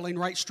traveling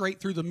right straight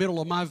through the middle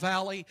of my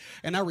valley,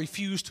 and I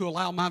refuse to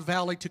allow my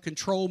valley to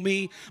control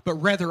me, but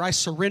rather I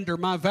surrender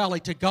my valley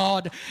to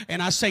God,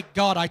 and I say,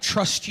 God, I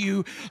trust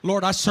you.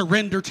 Lord, I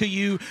surrender to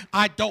you.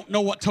 I don't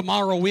know what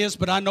tomorrow is,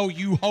 but I know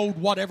you hold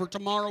whatever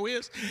tomorrow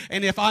is.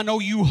 And if I know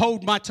you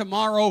hold my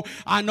tomorrow,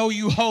 I know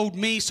you hold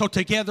me, so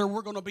together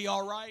we're going to be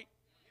all right.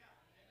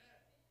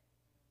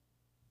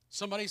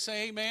 Somebody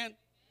say amen.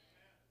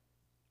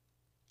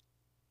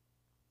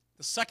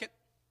 The second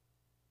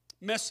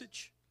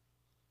message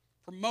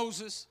from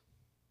Moses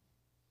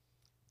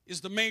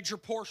is the major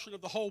portion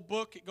of the whole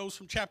book. It goes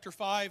from chapter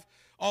 5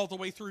 all the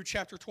way through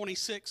chapter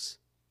 26.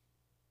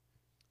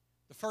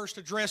 The first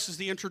address is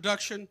the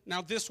introduction.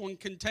 Now this one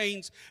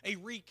contains a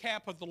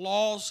recap of the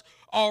laws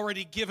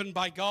already given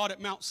by God at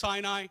Mount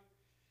Sinai,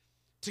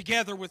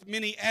 together with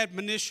many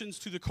admonitions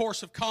to the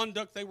course of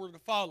conduct they were to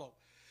follow.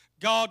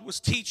 God was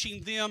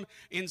teaching them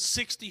in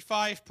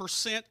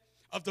 65%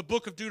 of the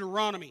book of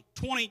Deuteronomy.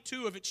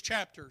 22 of its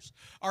chapters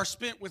are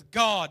spent with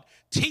God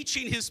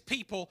teaching His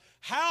people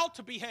how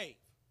to behave,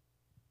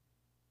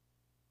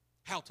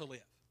 how to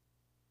live,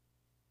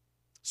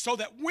 so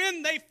that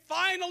when they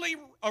finally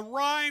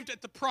arrived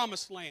at the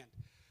promised land,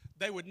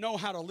 they would know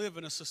how to live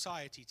in a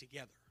society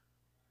together.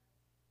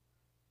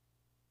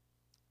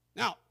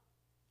 Now,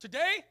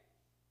 today,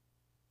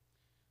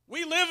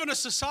 we live in a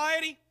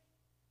society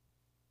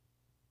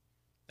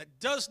that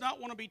does not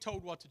want to be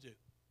told what to do.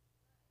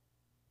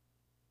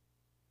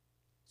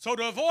 So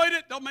to avoid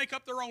it, they'll make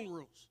up their own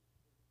rules.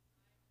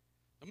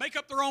 They'll make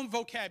up their own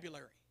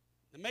vocabulary.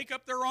 They'll make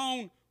up their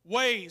own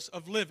ways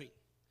of living.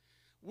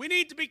 We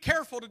need to be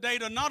careful today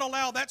to not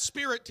allow that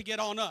spirit to get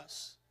on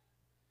us,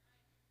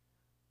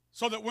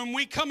 so that when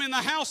we come in the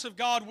house of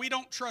God, we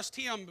don't trust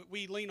Him, but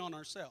we lean on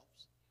ourselves.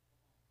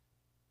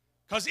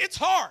 Because it's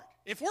hard.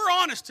 If we're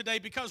honest today,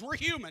 because we're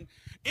human,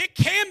 it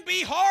can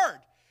be hard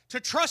to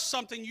trust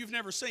something you've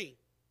never seen.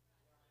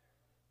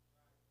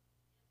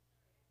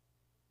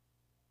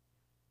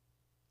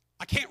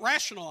 I can't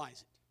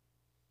rationalize it.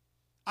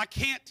 I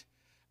can't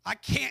I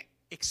can't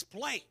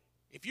explain.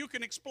 If you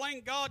can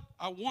explain God,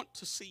 I want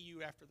to see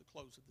you after the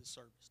close of this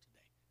service today.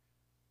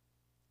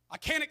 I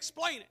can't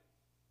explain it,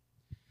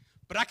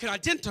 but I can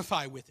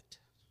identify with it.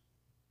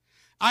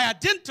 I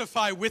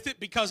identify with it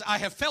because I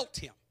have felt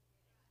Him.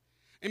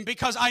 And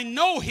because I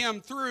know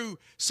Him through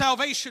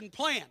salvation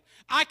plan.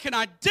 I can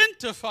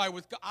identify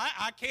with God.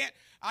 I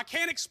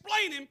can't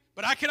explain Him,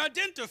 but I can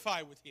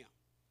identify with Him.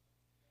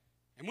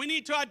 And we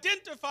need to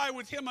identify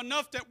with Him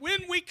enough that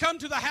when we come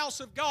to the house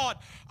of God,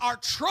 our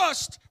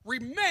trust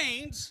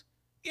remains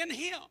in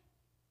Him.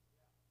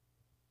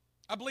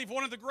 I believe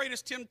one of the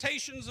greatest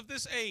temptations of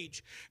this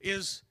age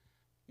is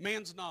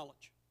man's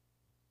knowledge.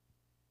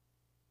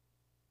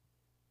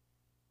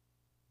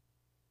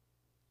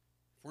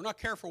 If we're not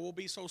careful, we'll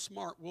be so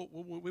smart,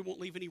 we won't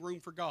leave any room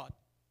for God.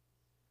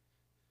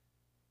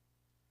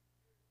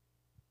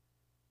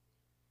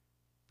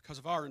 Because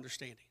of our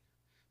understanding.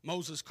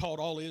 Moses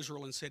called all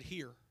Israel and said,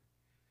 "Hear."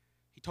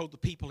 He told the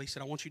people, he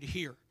said, "I want you to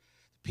hear."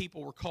 The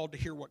people were called to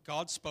hear what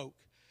God spoke.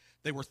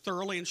 They were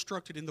thoroughly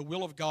instructed in the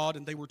will of God,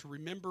 and they were to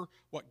remember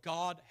what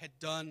God had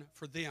done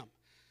for them.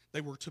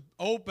 They were to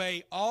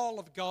obey all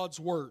of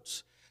God's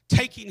words,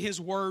 taking His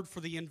word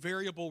for the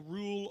invariable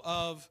rule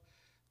of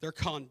their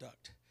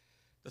conduct.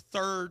 The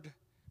third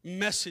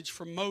message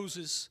from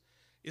Moses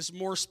is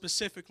more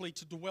specifically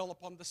to dwell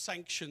upon the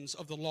sanctions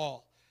of the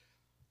law.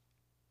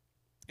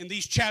 In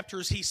these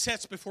chapters, he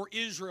sets before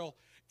Israel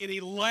in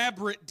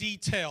elaborate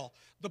detail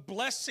the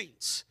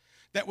blessings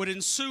that would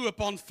ensue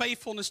upon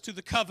faithfulness to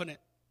the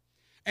covenant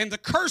and the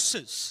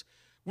curses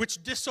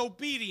which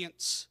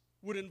disobedience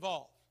would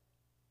involve.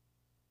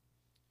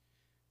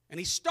 And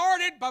he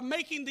started by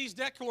making these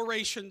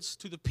declarations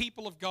to the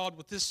people of God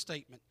with this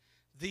statement: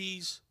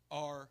 "These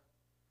are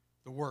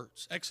the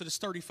words." Exodus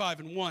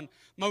 35:1,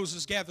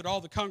 Moses gathered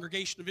all the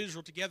congregation of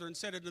Israel together and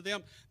said unto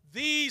them,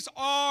 "These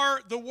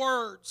are the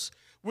words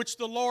which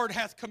the Lord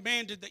hath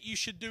commanded that you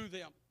should do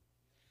them."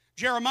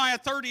 Jeremiah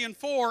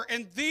 30:4,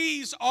 "And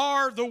these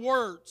are the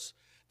words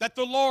that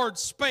the Lord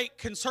spake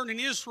concerning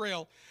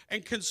Israel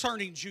and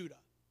concerning Judah."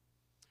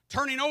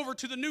 Turning over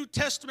to the New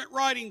Testament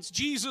writings,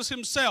 Jesus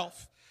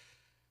Himself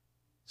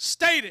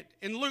stated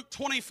in Luke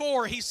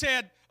 24, He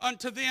said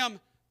unto them,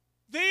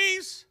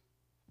 "These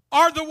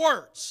are the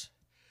words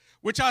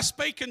which I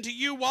spake unto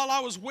you while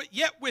I was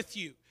yet with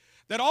you,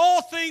 that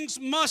all things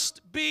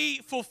must be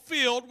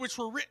fulfilled which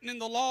were written in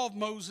the law of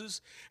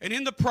Moses and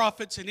in the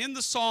prophets and in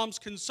the Psalms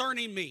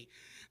concerning me.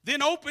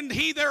 Then opened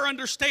He their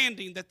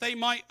understanding, that they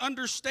might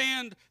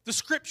understand the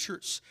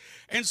Scriptures,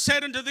 and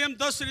said unto them,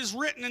 Thus it is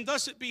written, and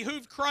thus it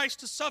behooved Christ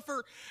to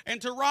suffer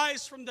and to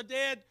rise from the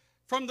dead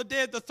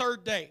the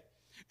third day,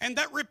 and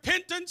that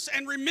repentance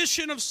and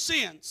remission of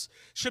sins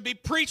should be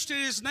preached in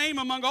His name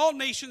among all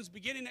nations,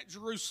 beginning at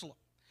Jerusalem.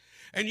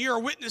 And ye are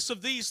witness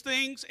of these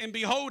things, and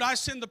behold, I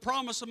send the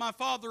promise of my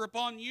Father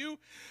upon you,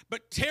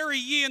 but tarry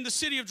ye in the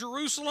city of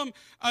Jerusalem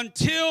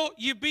until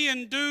ye be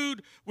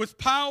endued with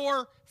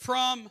power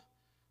from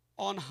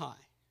on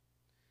high."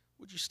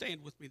 Would you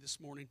stand with me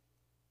this morning?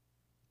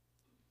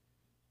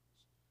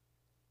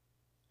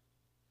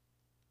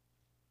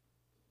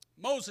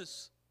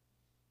 Moses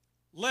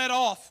led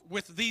off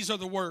with "These are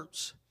the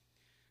words."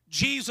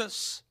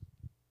 Jesus,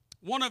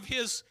 one of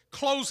His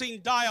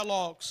closing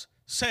dialogues,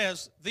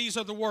 says, "These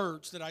are the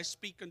words that I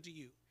speak unto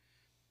you."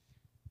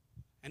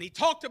 And He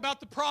talked about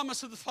the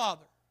promise of the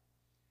Father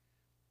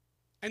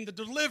and the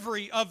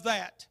delivery of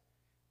that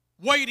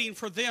waiting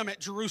for them at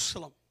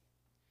Jerusalem.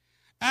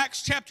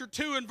 Acts chapter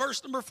 2 and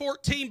verse number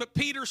 14, "But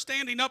Peter,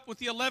 standing up with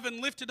the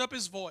 11, lifted up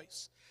his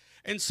voice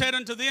and said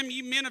unto them,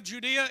 Ye men of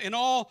Judea, and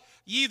all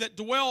ye that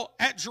dwell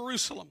at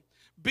Jerusalem,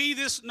 be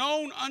this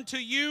known unto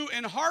you,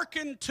 and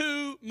hearken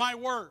to my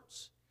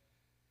words."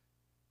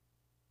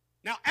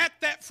 Now, at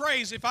that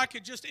phrase, if I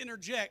could just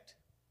interject,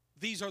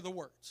 these are the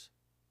words.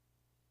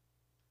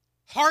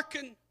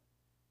 Hearken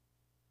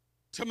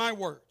to my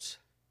words.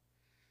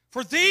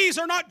 For these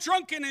are not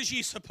drunken as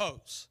ye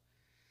suppose,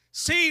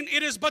 seeing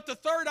it is but the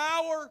third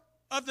hour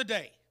of the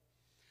day.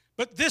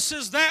 But this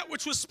is that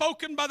which was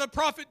spoken by the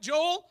prophet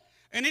Joel.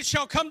 And it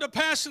shall come to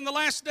pass in the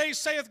last days,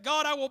 saith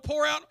God, I will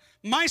pour out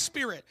my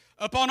Spirit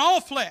upon all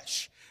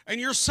flesh. And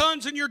your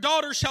sons and your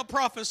daughters shall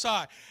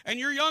prophesy, and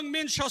your young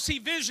men shall see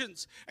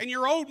visions, and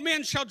your old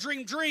men shall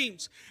dream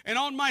dreams. And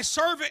on my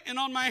servant and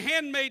on my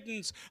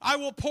handmaidens I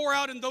will pour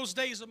out in those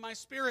days of my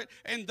Spirit,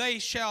 and they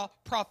shall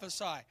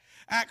prophesy.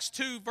 Acts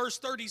 2, verse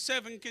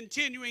 37,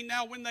 continuing,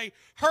 "Now when they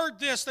heard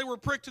this, they were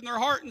pricked in their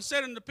heart, and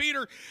said unto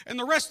Peter and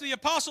the rest of the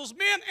apostles,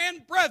 Men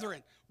and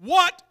brethren,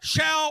 what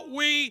shall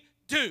we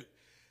do?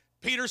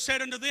 Peter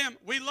said unto them,"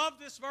 we love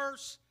this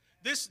verse.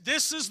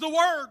 This is the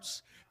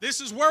words. This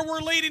is where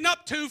we're leading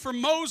up to, from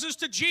Moses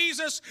to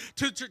Jesus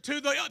to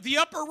the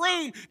upper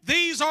room.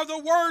 These are the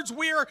words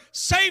we are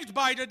saved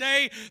by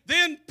today.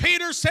 Then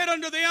Peter said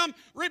unto them,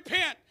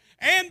 Repent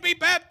and be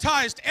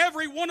baptized,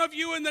 every one of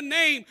you, in the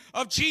name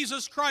of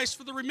Jesus Christ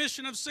for the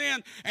remission of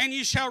sin, and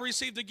ye shall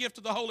receive the gift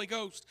of the Holy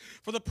Ghost.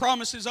 For the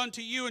promise is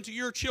unto you and to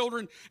your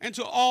children and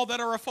to all that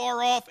are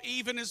afar off,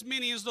 even as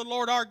many as the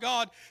Lord our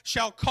God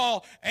shall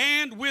call.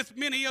 And with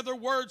many other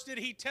words did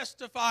he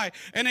testify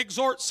and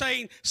exhort,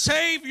 saying,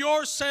 save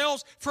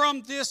yourselves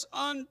from this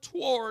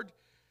untoward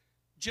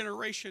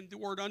generation. The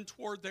word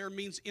untoward there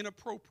means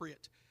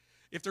inappropriate.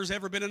 If there's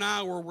ever been an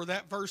hour where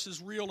that verse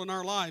is real in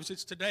our lives,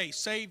 it's today.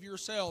 Save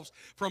yourselves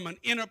from an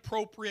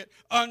inappropriate,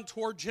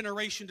 untoward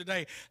generation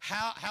today.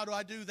 How do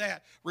I do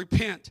that?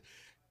 Repent.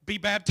 Be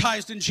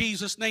baptized in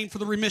Jesus' name for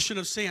the remission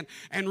of sin,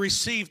 and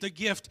receive the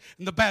gift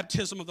and the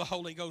baptism of the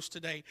Holy Ghost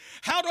today.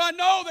 How do I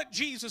know that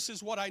Jesus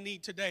is what I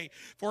need today?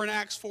 For in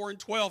Acts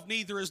 4:12,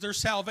 neither is there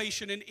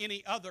salvation in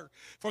any other,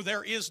 for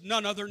there is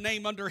none other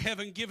name under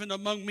heaven given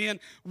among men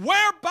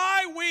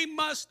whereby we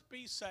must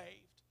be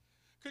saved.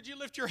 Could you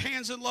lift your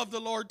hands and love the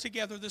Lord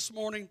together this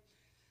morning?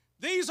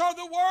 These are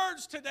the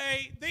words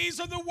today. These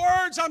are the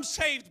words I'm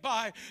saved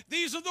by.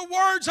 These are the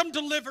words I'm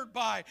delivered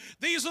by.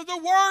 These are the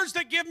words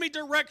that give me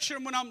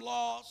direction when I'm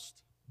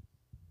lost.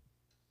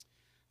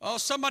 Oh,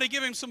 somebody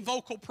give him some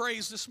vocal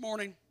praise this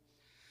morning.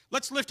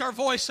 Let's lift our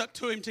voice up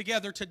to him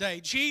together today.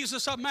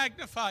 Jesus, I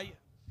magnify you.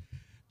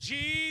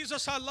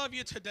 Jesus, I love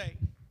you today.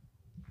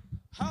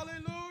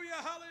 Hallelujah,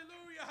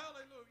 hallelujah,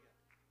 hallelujah.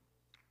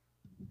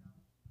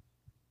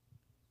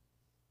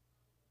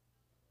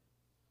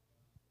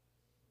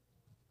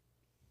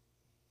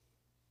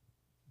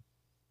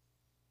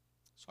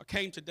 So I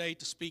came today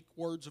to speak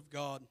words of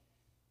God.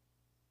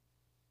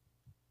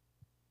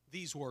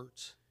 These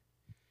words,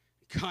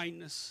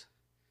 kindness,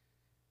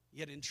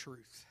 yet in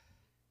truth.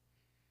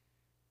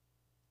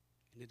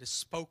 And it is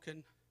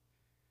spoken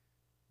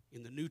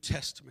in the New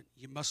Testament.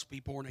 You must be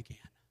born again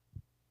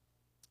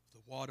of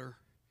the water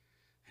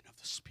and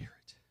of the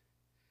Spirit.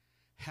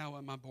 How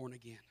am I born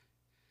again?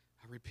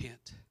 I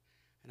repent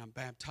and I'm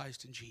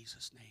baptized in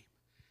Jesus' name.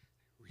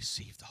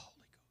 Receive the Holy Ghost.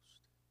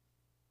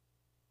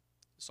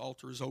 This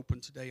altar is open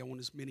today. I want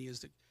as many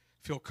as that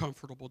feel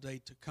comfortable today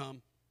to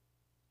come.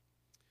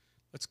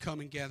 Let's come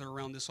and gather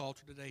around this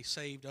altar today,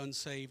 saved,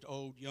 unsaved,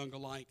 old, young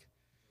alike.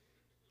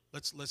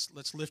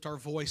 Let's lift our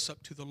voice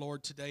up to the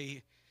Lord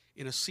today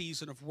in a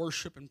season of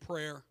worship and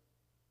prayer.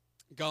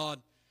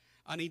 God,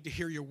 I need to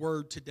hear your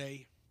word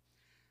today.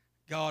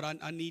 God,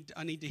 I need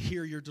to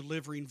hear your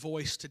delivering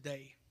voice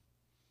today.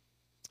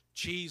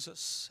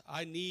 Jesus,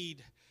 I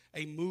need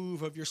a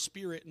move of your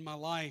Spirit in my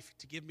life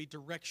to give me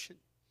direction.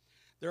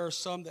 There are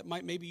some that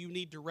maybe you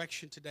need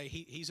direction today.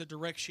 He's a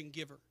direction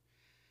giver.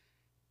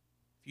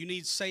 If you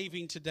need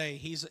saving today,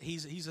 he's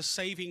a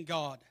saving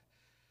God.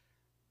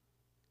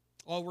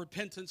 All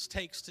repentance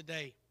takes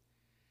today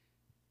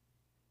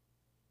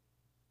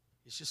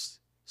is just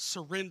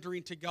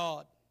surrendering to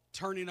God,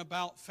 turning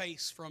about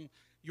face from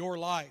your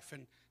life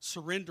and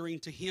surrendering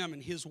to Him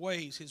and His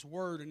ways, His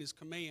word and His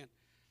command.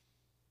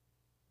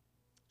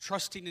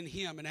 Trusting in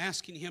Him and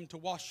asking Him to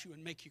wash you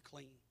and make you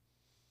clean.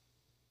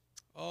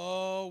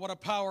 Oh, what a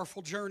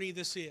powerful journey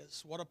this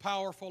is. What a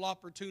powerful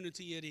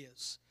opportunity it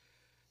is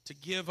to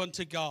give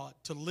unto God,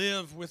 to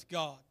live with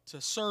God,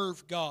 to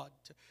serve God,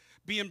 to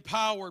be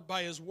empowered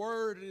by His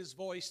word and His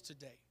voice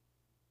today.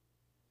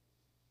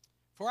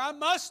 For I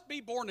must be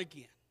born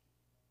again.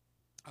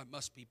 I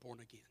must be born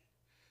again.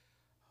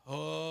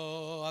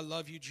 Oh, I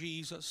love you,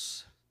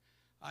 Jesus.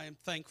 I am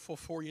thankful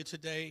for you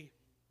today.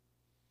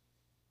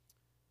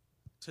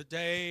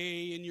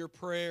 Today in your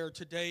prayer,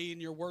 today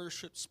in your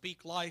worship,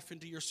 speak life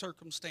into your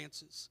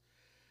circumstances.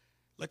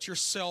 Let your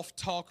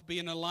self-talk be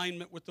in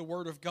alignment with the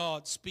Word of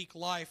God. Speak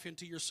life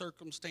into your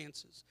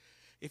circumstances.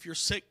 If you're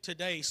sick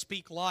today,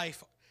 speak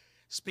life.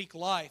 Speak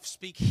life.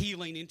 Speak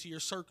healing into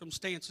your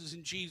circumstances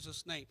in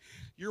Jesus' name.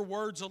 Your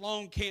words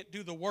alone can't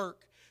do the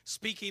work.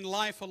 Speaking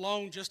life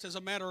alone, just as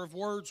a matter of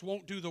words,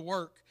 won't do the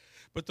work.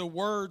 But the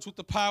words with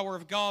the power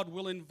of God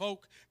will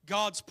invoke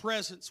God's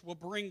presence, will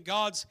bring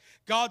God's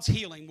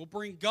healing, will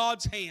bring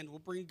God's hand, will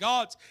bring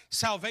God's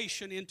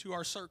salvation into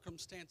our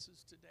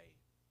circumstances today.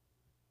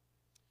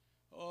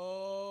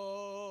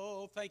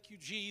 Oh, thank you,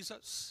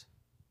 Jesus.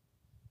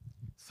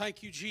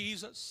 Thank you,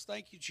 Jesus.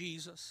 Thank you,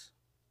 Jesus.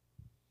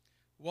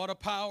 What a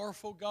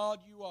powerful God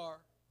you are.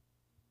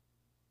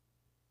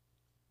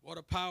 What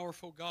a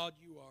powerful God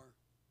you are.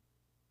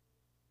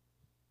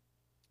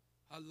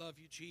 I love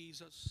you,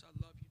 Jesus.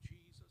 I love you, Jesus.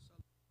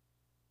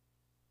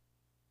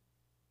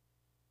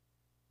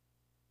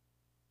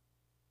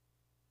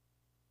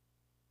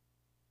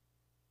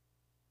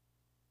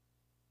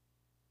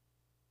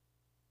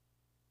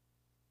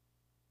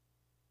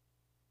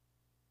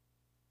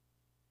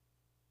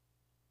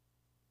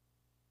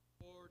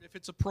 Lord, if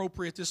it's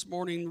appropriate this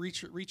morning,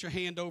 reach a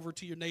hand over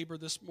to your neighbor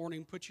this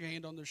morning. Put your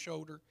hand on their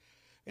shoulder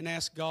and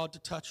ask God to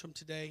touch them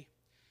today.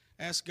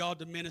 Ask God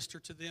to minister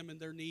to them in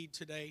their need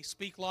today.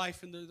 Speak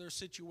life into their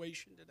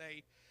situation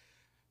today.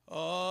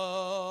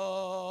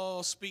 Oh,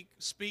 Oh,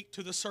 speak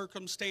to the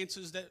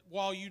circumstances that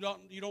while you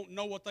don't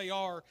know what they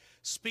are,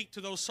 speak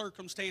to those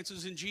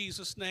circumstances in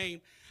Jesus'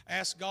 name.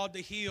 Ask God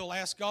to heal,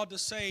 ask God to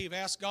save,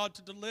 ask God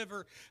to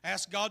deliver,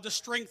 ask God to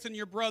strengthen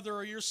your brother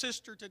or your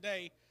sister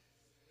today.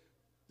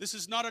 This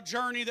is not a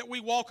journey that we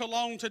walk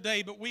alone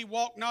today, but we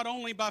walk not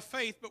only by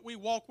faith, but we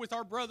walk with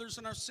our brothers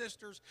and our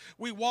sisters.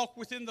 We walk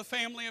within the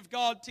family of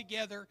God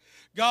together.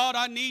 God,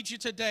 I need you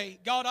today.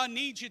 God, I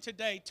need you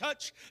today.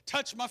 Touch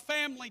my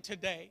family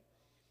today.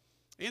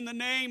 In the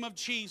name of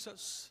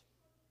Jesus.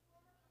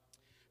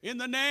 In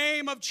the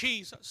name of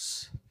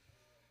Jesus.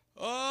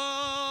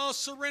 Oh,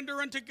 surrender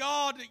unto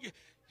God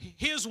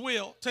His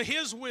will, to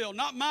His will.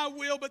 Not my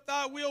will, but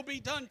thy will be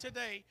done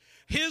today.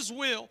 His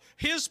will,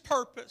 His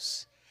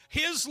purpose,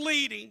 His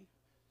leading,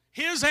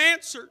 His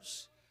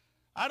answers.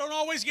 I don't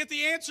always get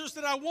the answers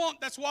that I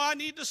want. That's why I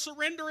need to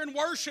surrender and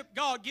worship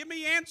God. Give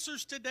me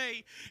answers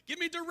today. Give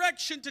me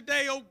direction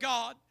today, oh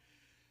God.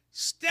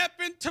 Step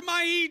into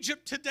my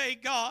Egypt today,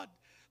 God.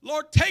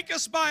 Lord, take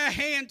us by a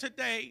hand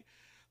today.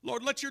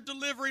 Lord, let your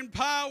delivering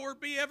power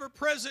be ever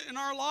present in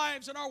our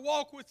lives and our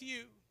walk with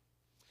you.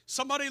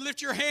 Somebody lift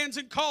your hands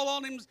and call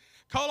on Him.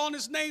 Call on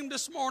His name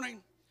this morning.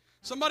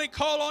 Somebody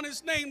call on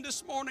His name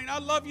this morning. I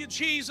love you,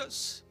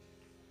 Jesus.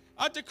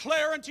 I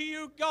declare unto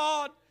you,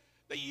 God,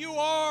 that you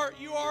are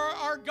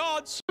our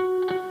God.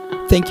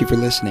 Thank you for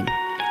listening.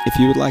 If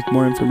you would like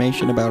more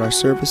information about our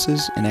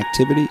services and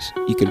activities,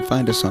 you can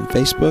find us on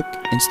Facebook,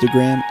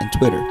 Instagram, and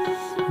Twitter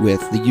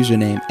with the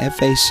username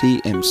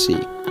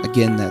FACMC.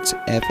 Again, that's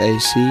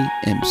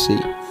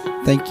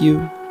FACMC. Thank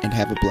you, and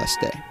have a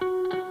blessed day.